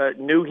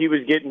knew he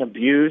was getting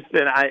abused,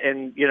 and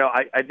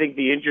I think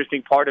the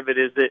interesting part of it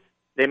is that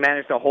they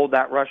managed to hold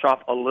that rush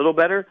off a little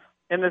better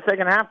in the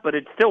second half, but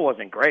it still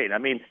wasn't great. I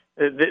mean,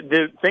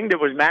 the thing that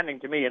was maddening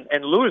to me,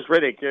 and Louis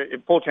Riddick,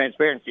 in full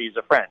transparency, is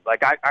a friend.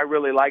 Like, I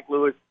really like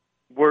Louis.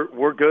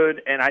 We're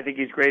good, and I think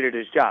he's great at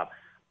his job.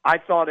 I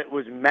thought it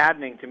was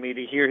maddening to me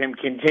to hear him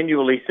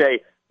continually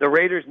say the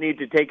Raiders need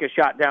to take a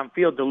shot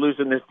downfield to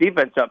loosen this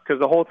defense up,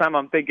 because the whole time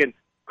I'm thinking,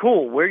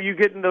 cool, where are you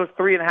getting those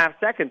 3.5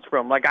 seconds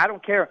from? Like, I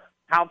don't care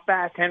how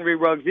fast Henry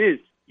Ruggs is.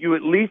 You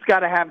at least got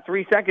to have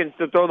 3 seconds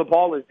to throw the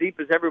ball as deep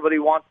as everybody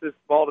wants this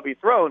ball to be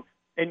thrown,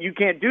 and you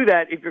can't do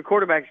that if your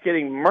quarterback's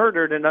getting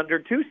murdered in under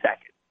 2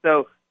 seconds.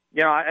 So,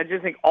 I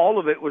just think all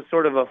of it was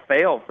sort of a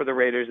fail for the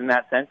Raiders in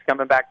that sense,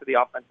 coming back to the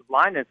offensive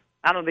line, and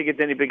I don't think it's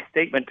any big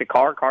statement to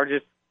Carr. Carr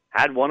just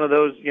had one of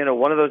those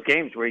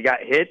games where he got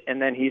hit, and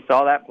then he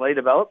saw that play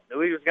develop, knew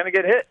he was going to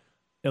get hit.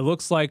 It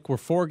looks like we're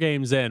 4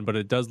 games in, but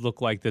it does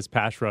look like this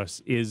pass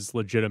rush is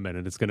legitimate,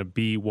 and it's going to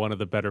be one of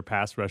the better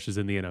pass rushes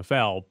in the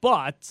NFL.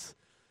 But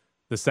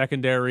the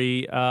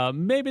secondary,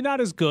 maybe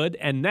not as good,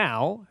 and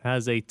now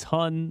has a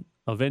ton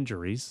of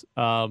injuries.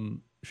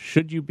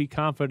 Should you be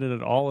confident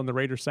at all in the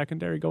Raiders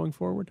secondary going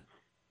forward?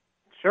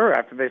 Sure,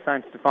 after they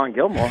signed Stephon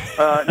Gilmore.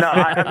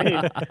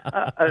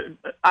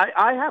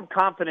 I have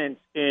confidence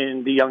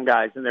in the young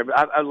guys in there.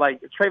 I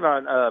like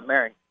Trayvon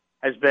Merring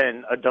has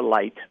been a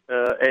delight,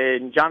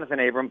 and Jonathan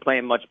Abram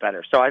playing much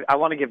better. So I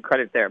want to give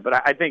credit there.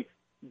 But I think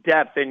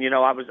depth, and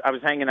I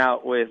was hanging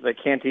out with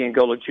Canty and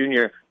Golick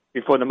Jr.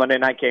 before the Monday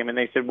night game, and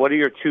they said, "What are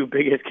your 2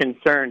 biggest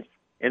concerns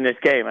in this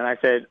game?" And I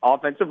said,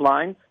 "Offensive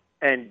line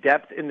and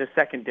depth in the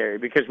secondary,"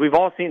 because we've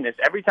all seen this.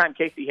 Every time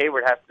Casey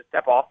Hayward has to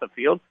step off the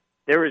field,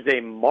 there is a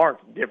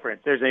marked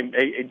difference.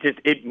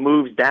 It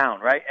moves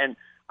down, right? And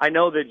I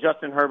know that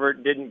Justin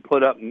Herbert didn't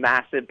put up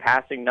massive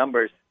passing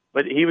numbers,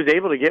 but he was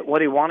able to get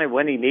what he wanted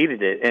when he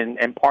needed it.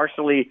 And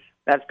partially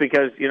that's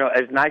because,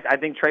 as nice, I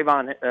think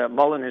Trayvon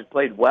Mullen has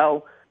played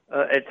well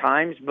at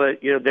times, but,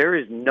 there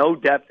is no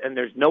depth and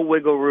there's no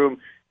wiggle room.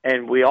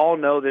 And we all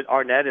know that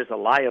Arnett is a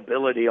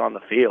liability on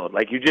the field.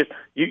 Like,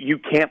 you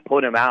can't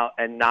put him out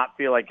and not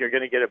feel like you're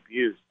going to get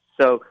abused.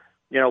 So,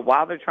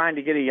 while they're trying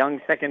to get a young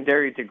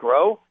secondary to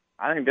grow,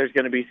 I think there's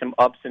going to be some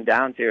ups and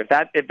downs here.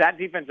 If that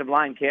defensive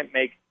line can't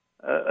make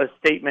a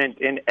statement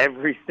in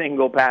every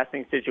single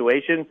passing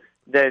situation,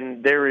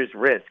 then there is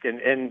risk.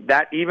 And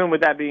that, even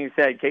with that being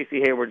said,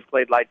 Casey Hayward's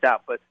played lights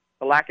out. But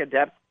the lack of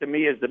depth, to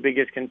me, is the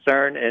biggest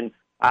concern. And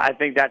I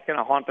think that's going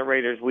to haunt the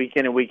Raiders week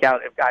in and week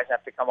out if guys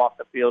have to come off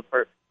the field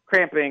for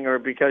cramping or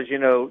because,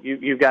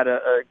 you've got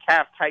a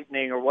calf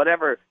tightening or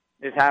whatever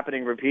is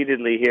happening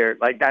repeatedly here.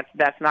 Like,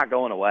 that's not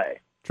going away.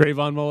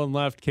 Trayvon Mullen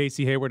left.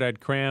 Casey Hayward had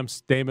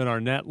cramps. Damon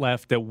Arnett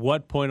left. At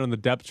what point on the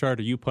depth chart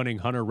are you putting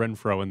Hunter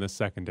Renfrow in this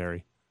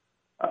secondary?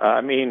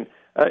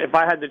 If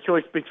I had the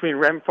choice between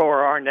Renfrow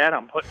or Arnett,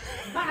 I'm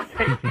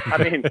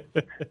putting.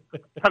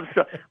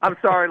 I'm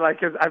sorry, like,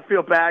 'cause I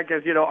feel bad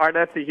because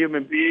Arnett's a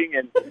human being,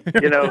 and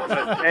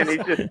and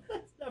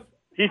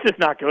he's just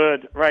not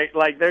good, right?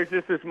 Like, there's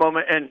just this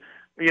moment, and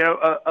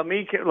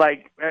Amik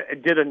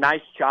did a nice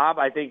job.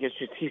 I think it's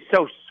just he's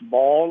so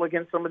small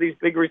against some of these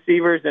big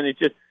receivers, and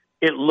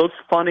it looks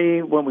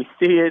funny when we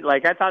see it.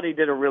 Like, I thought he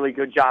did a really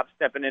good job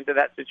stepping into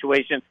that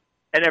situation.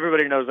 And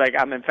everybody knows, like,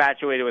 I'm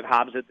infatuated with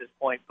Hobbs at this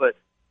point. But,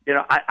 the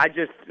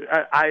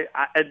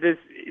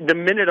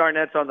minute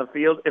Arnett's on the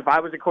field, if I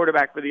was a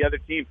quarterback for the other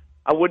team,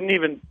 I wouldn't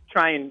even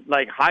try and,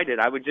 hide it.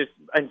 I would just,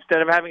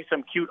 instead of having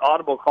some cute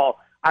audible call,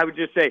 I would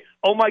just say,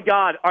 "Oh, my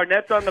God,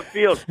 Arnett's on the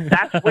field.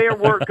 That's where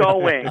we're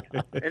going."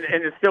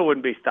 And it still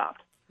wouldn't be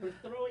stopped.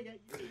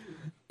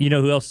 You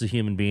know who else is a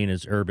human being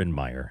is Urban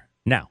Meyer.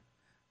 Now,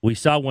 we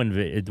saw one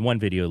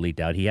video leaked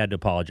out. He had to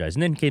apologize.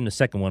 And then came the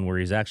second one where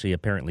he's actually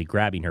apparently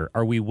grabbing her.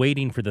 Are we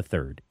waiting for the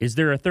third? Is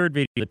there a third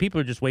video? The people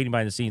are just waiting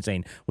behind the scenes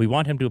saying, we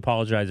want him to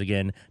apologize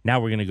again.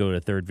 Now we're going to go to a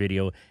third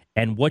video.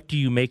 And what do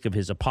you make of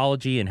his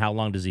apology, and how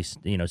long does he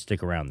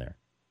stick around there?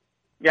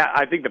 Yeah,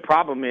 I think the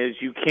problem is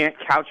you can't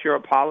couch your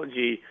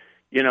apology,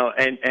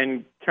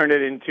 and turn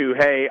it into,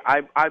 hey,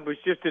 I was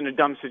just in a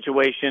dumb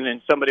situation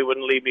and somebody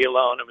wouldn't leave me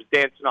alone. It was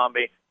dancing on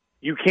me.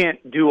 You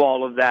can't do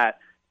all of that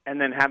and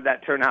then have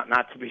that turn out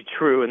not to be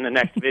true in the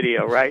next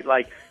video, right?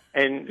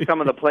 And some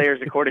of the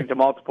players, according to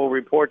multiple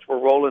reports, were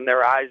rolling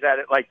their eyes at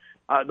it.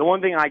 The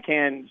one thing I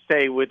can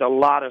say with a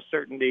lot of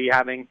certainty,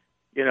 having,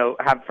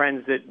 have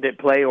friends that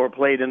play or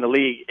played in the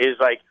league, is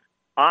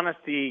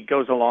honesty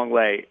goes a long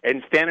way.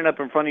 And standing up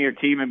in front of your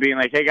team and being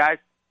like, hey, guys,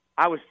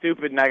 I was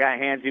stupid and I got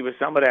handsy with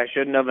somebody I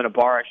shouldn't have in a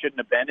bar I shouldn't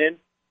have been in,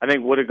 I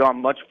think would have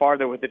gone much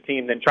farther with the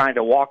team than trying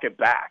to walk it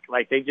back.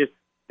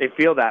 They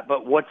feel that.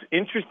 But what's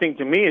interesting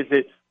to me is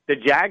that the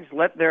Jags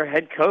let their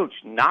head coach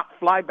not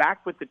fly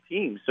back with the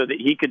team so that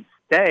he could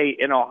stay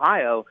in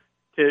Ohio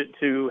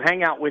to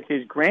hang out with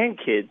his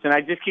grandkids. And I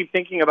just keep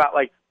thinking about,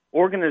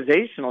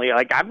 organizationally,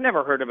 I've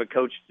never heard of a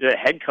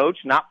head coach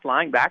not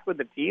flying back with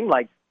the team.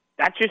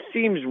 That just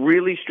seems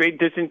really straight.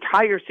 This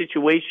entire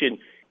situation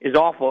is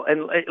awful.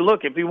 And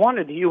look, if he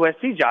wanted the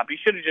USC job, he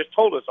should have just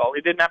told us all.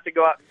 He didn't have to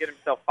go out and get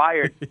himself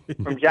fired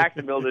from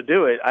Jacksonville to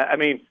do it. I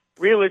mean,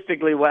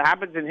 realistically, what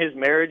happens in his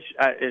marriage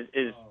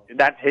is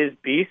that's his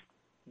beast.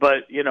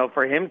 But,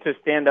 for him to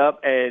stand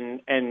up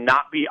and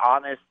not be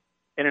honest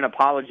in an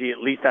apology, at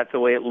least that's the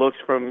way it looks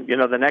from,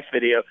 the next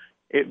video.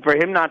 For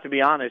him not to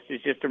be honest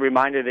is just a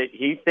reminder that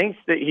he thinks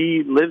that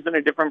he lives in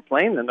a different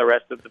plane than the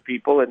rest of the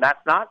people, and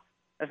that's not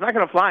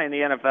going to fly in the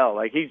NFL.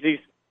 Like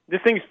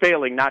this thing's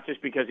failing not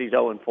just because he's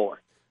 0-4.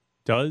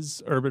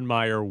 Does Urban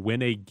Meyer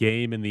win a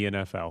game in the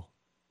NFL?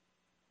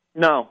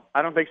 No,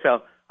 I don't think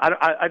so.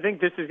 I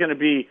think this is going to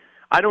be.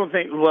 I don't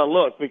think. Well,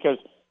 look, because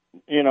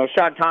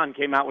Shad Khan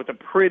came out with a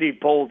pretty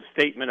bold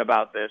statement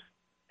about this.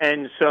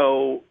 And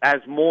so as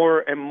more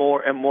and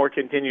more and more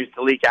continues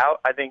to leak out,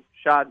 I think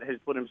Shad has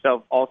put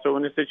himself also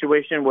in a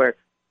situation where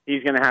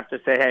he's going to have to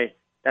say, hey,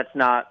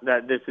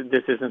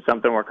 this isn't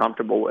something we're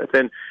comfortable with.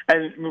 And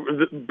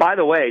by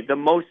the way, the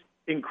most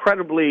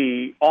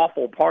incredibly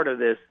awful part of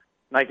this,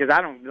 because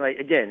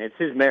again, it's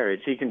his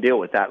marriage. He can deal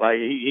with that.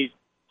 He's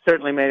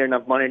certainly made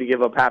enough money to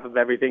give up half of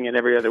everything and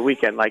every other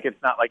weekend.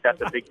 It's not like that's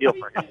a big deal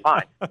for him.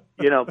 Fine.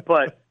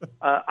 But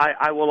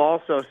I will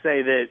also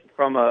say that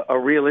from a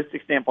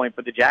realistic standpoint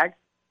for the Jags,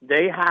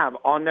 they have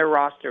on their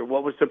roster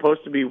what was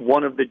supposed to be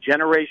one of the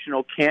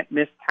generational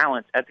can't-miss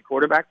talents at the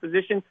quarterback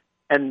position,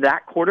 and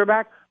that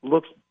quarterback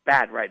looks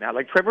bad right now.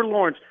 Trevor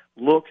Lawrence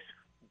looks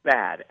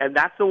bad, and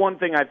that's the one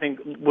thing I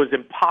think was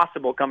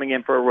impossible coming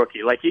in for a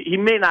rookie. He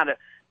may not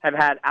have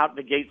had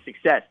out-the-gate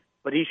success,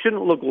 but he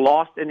shouldn't look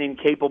lost and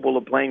incapable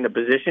of playing the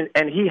position,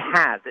 and he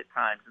has at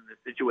times in this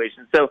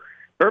situation. So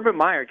Urban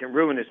Meyer can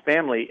ruin his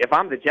family. If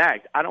I'm the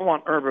Jags, I don't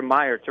want Urban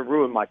Meyer to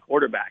ruin my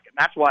quarterback, and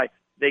that's why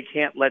they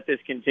can't let this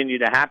continue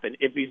to happen.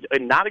 If he's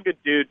not a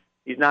good dude,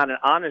 he's not an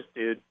honest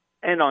dude,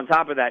 and on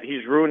top of that,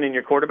 he's ruining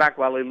your quarterback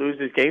while he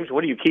loses games,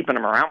 what are you keeping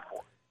him around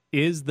for?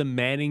 Is the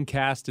Manning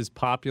cast as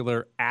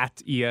popular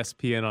at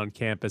ESPN on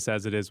campus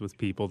as it is with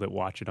people that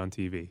watch it on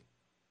TV?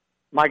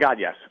 My God,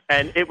 yes.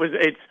 And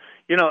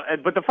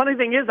but the funny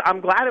thing is,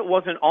 I'm glad it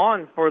wasn't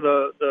on for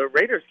the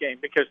Raiders game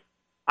because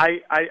I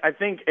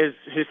think as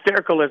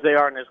hysterical as they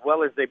are and as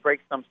well as they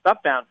break some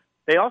stuff down,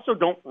 they also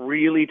don't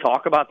really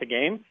talk about the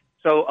game.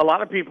 So a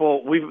lot of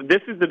people,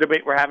 this is the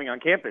debate we're having on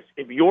campus.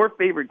 If your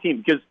favorite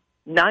team, because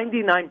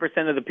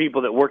 99% of the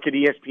people that work at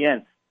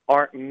ESPN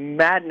are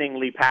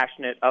maddeningly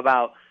passionate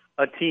about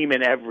a team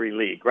in every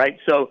league, right?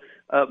 So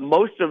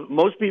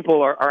most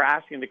people are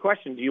asking the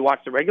question, do you watch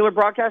the regular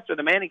broadcast or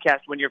the Manning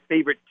cast when your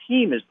favorite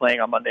team is playing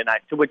on Monday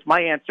night? To which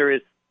my answer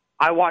is,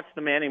 I watch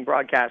the Manning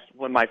broadcast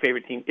when my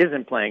favorite team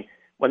isn't playing.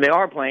 When they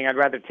are playing, I'd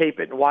rather tape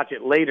it and watch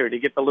it later to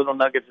get the little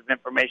nuggets of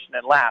information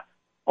and laugh.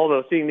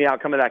 Although seeing the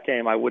outcome of that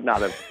game, I would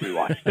not have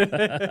rewatched.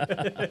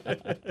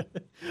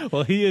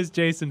 Well, he is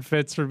Jason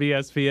Fitz from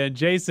ESPN.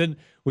 Jason,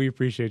 we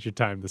appreciate your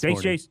time this morning.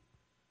 Thanks, Jason.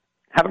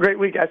 Have a great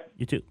week, guys.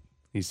 You too.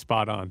 He's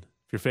spot on.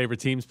 If your favorite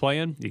team's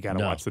playing, you got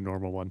to watch the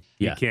normal one.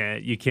 Yeah.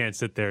 You can't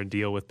sit there and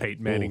deal with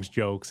Peyton Manning's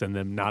jokes and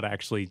them not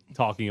actually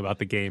talking about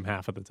the game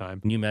half of the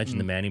time. Can you imagine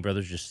the Manning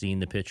brothers just seeing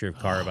the picture of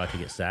Carr about to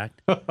get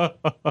sacked?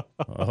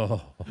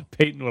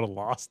 Peyton would have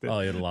lost it.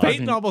 Oh, he'd have lost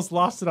Peyton almost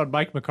lost it on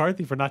Mike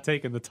McCarthy for not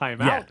taking the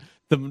timeout. Yeah.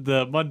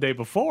 The Monday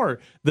before,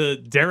 the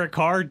Derek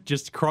Carr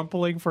just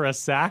crumpling for a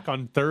sack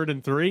on 3rd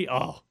and 3.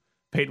 Oh,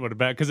 Peyton would have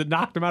been, because it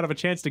knocked him out of a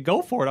chance to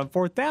go for it on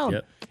 4th down.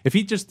 Yep. If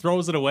he just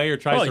throws it away or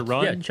tries to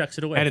run, chucks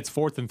it away, and it's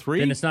 4th and 3,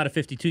 then it's not a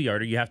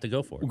 52-yarder. You have to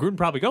go for it. Gruden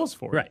probably goes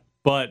for it, right?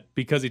 But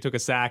because he took a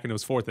sack and it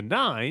was 4th and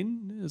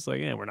 9, it's like,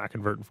 we're not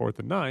converting 4th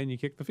and 9. You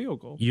kick the field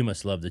goal. You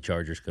must love the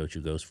Chargers coach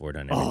who goes for it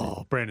on everything.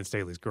 Oh, Brandon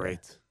Staley's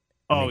great.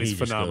 He he's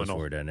phenomenal. Just goes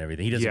for it on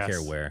everything. He doesn't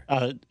care where.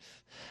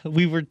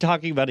 We were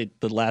talking about it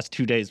the last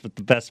 2 days, but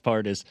the best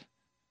part is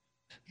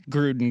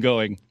Gruden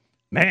going,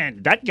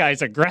 man, that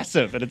guy's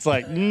aggressive. And it's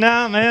like,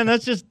 nah, man,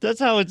 that's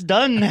how it's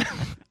done now.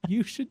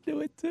 You should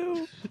do it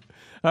too.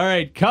 All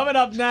right, coming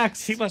up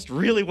next. He must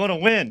really want to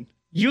win.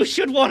 You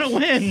should want to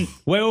win.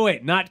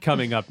 Wait. Not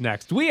coming up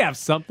next. We have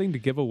something to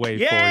give away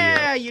for you.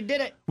 Yeah, you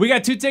did it. We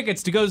got 2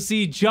 tickets to go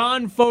see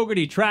John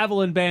Fogerty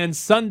Traveling Band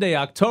Sunday,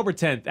 October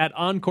 10th at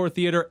Encore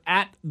Theater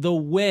at the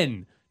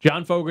Wynn.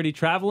 John Fogerty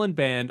Traveling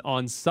Band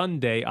on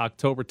Sunday,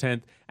 October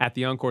 10th at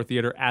the Encore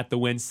Theater at the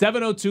Wynn.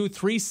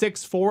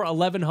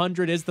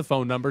 702-364-1100 is the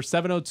phone number.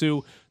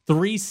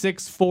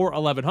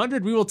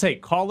 702-364-1100. We will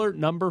take caller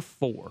number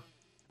 4.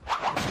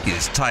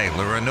 Is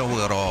Tyler a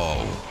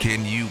know-it-all?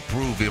 Can you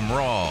prove him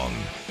wrong?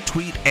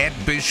 Tweet at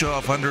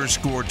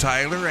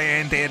Bischoff_Tyler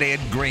and at Ed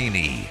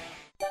Graney.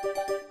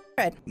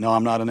 No,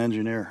 I'm not an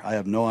engineer. I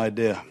have no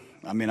idea.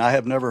 I mean, I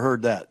have never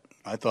heard that.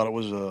 I thought it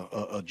was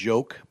a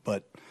joke,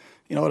 but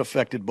it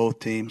affected both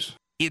teams.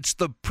 It's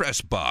the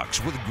Press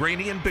Box with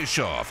Graney and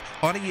Bischoff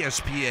on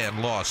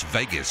ESPN Las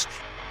Vegas.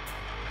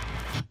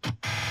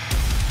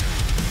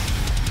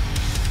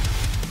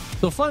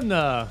 So fun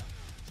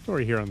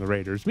story here on the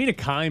Raiders. Mina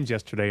Kimes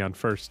yesterday on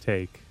First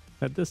Take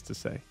had this to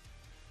say.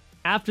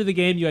 After the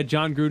game, you had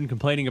John Gruden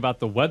complaining about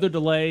the weather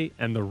delay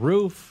and the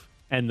roof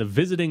and the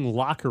visiting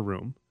locker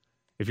room.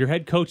 If your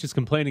head coach is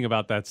complaining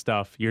about that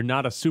stuff, you're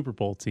not a Super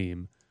Bowl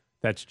team.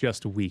 That's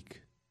just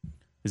weak.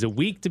 Is it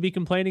weak to be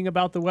complaining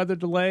about the weather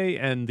delay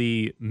and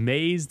the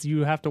maze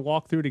you have to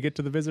walk through to get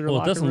to the visitor locker room?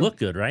 Well, it doesn't look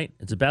good, right?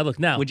 It's a bad look.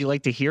 Now, would you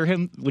like to hear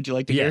him? Would you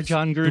like to hear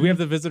John Gruden? Do we have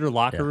the visitor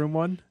locker room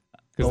one?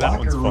 The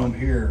locker room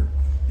here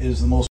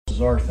is the most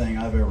bizarre thing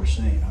I've ever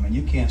seen. I mean,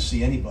 you can't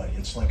see anybody.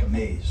 It's like a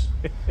maze.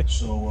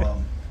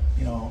 So,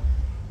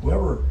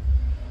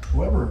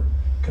 whoever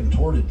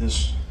contorted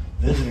this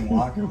visiting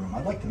locker room,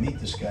 I'd like to meet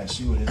this guy,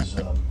 see what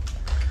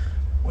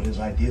his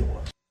idea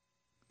was.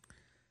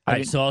 All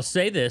right, so I'll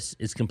say this: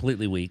 it's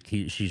completely weak.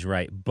 She's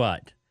right,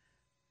 but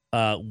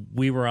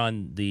we were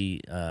on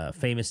the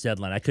famous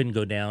deadline. I couldn't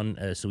go down,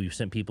 so we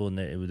sent people, and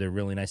they're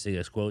really nice. They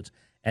got quotes,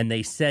 and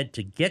they said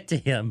to get to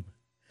him,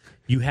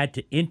 you had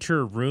to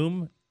enter a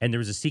room, and there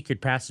was a secret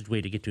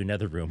passageway to get to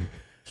another room.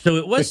 So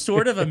it was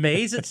sort of a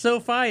maze at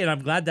SoFi, and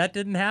I'm glad that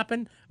didn't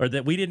happen, or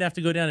that we didn't have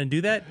to go down and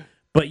do that.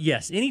 But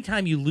yes,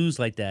 anytime you lose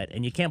like that,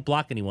 and you can't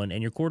block anyone,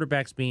 and your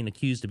quarterback's being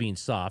accused of being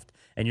soft,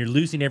 and you're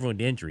losing everyone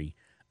to injury.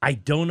 I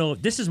don't know.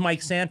 This is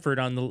Mike Sanford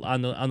on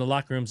the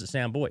locker rooms at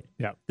Sam Boyd.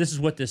 Yeah, this is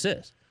what this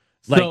is.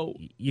 Like, so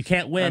you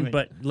can't win,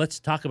 but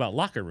let's talk about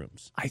locker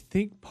rooms. I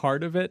think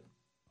part of it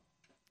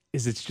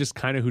is it's just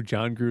kind of who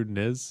John Gruden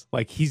is.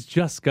 Like, he's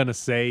just gonna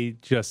say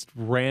just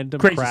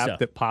random Crazy crap stuff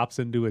that pops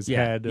into his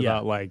head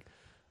about like,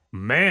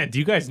 man, do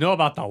you guys know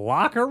about the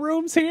locker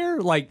rooms here?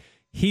 Like,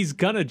 he's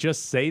gonna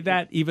just say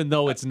that, even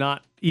though it's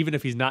not, even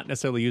if he's not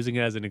necessarily using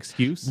it as an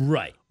excuse,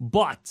 right?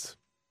 But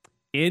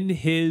in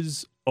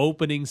his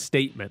opening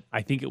statement,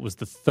 I think it was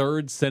the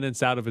third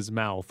sentence out of his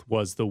mouth,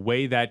 was the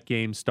way that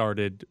game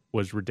started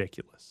was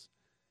ridiculous,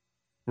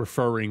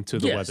 referring to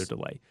the weather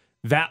delay.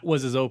 That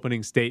was his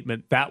opening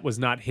statement. That was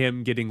not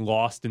him getting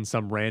lost in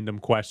some random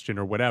question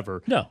or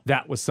whatever. No.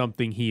 That was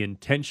something he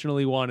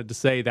intentionally wanted to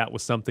say. That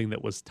was something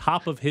that was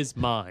top of his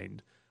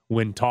mind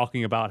when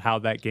talking about how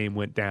that game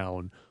went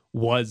down,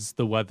 was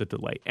the weather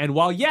delay. And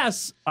while,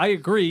 yes, I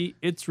agree,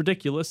 it's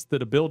ridiculous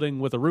that a building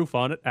with a roof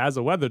on it has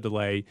a weather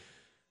delay,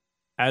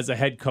 as a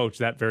head coach,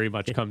 that very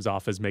much comes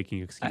off as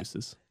making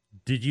excuses.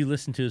 Did you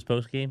listen to his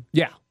postgame?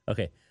 Yeah.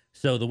 Okay.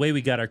 So the way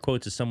we got our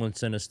quotes is someone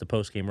sent us the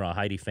postgame raw.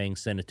 Heidi Fang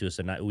sent it to us,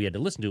 and we had to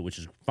listen to it, which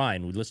is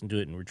fine. We listened to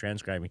it, and we're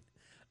transcribing.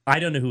 I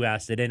don't know who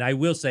asked it, and I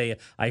will say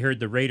I heard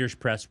the Raiders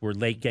press were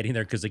late getting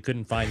there because they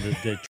couldn't find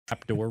the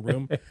trapdoor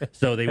room,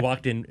 so they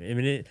walked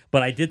in.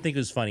 But I did think it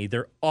was funny.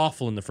 They're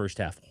awful in the first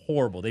half,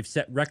 horrible. They've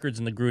set records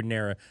in the Gruden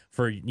era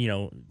for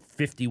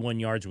 51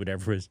 yards,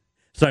 whatever it is.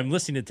 So I'm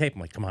listening to the tape. I'm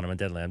like, come on, I'm on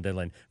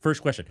deadline.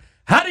 First question: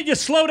 how did you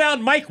slow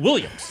down Mike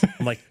Williams?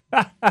 I'm like,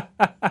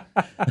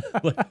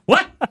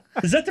 what?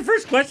 Is that the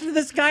first question to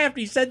this guy after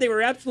he said they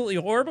were absolutely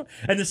horrible?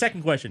 And the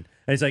second question,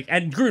 and he's like,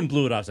 and Gruden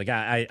blew it off. He's like,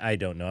 I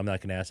don't know. I'm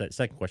not going to ask that.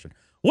 Second question: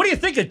 what do you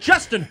think of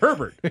Justin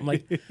Herbert? I'm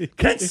like,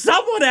 can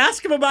someone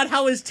ask him about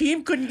how his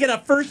team couldn't get a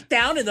first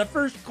down in the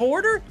first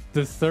quarter?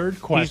 The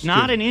third question. He's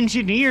not an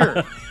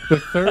engineer. The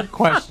third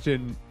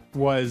question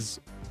was,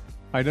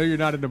 I know you're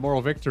not into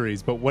moral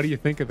victories, but what do you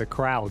think of the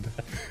crowd?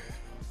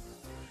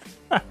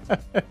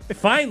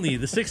 Finally,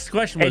 the sixth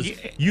question was,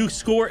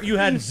 you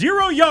had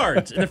 0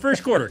 yards in the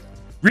first quarter.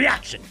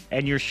 Reaction.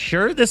 And you're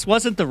sure this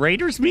wasn't the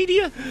Raiders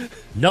media?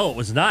 No, it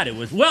was not. It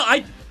was, well,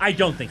 I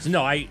don't think so.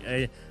 No,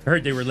 I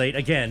heard they were late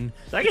again.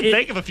 I can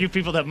think of a few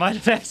people that might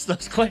have asked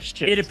those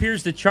questions. It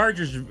appears the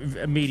Chargers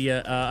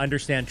media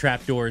understand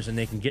trapdoors and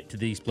they can get to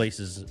these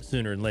places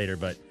sooner and later,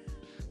 but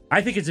I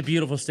think it's a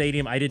beautiful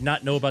stadium. I did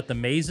not know about the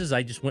mazes.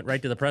 I just went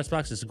right to the press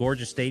box. It's a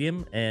gorgeous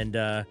stadium, and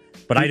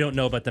but I don't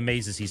know about the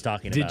mazes he's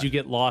talking about. Did you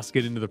get lost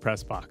getting to the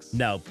press box?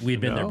 No,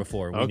 we'd been there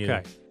before. We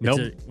okay.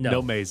 Knew.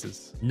 No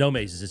mazes. No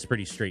mazes. It's a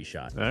pretty straight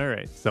shot. All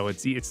right. So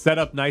it's set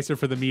up nicer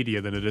for the media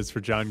than it is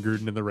for John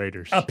Gruden and the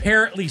Raiders.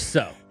 Apparently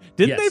so.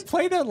 Didn't they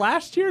play there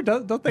last year?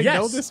 Don't they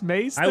know this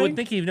maze thing? I would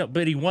think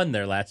but he won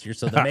there last year,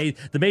 so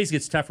the maze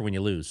gets tougher when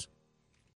you lose.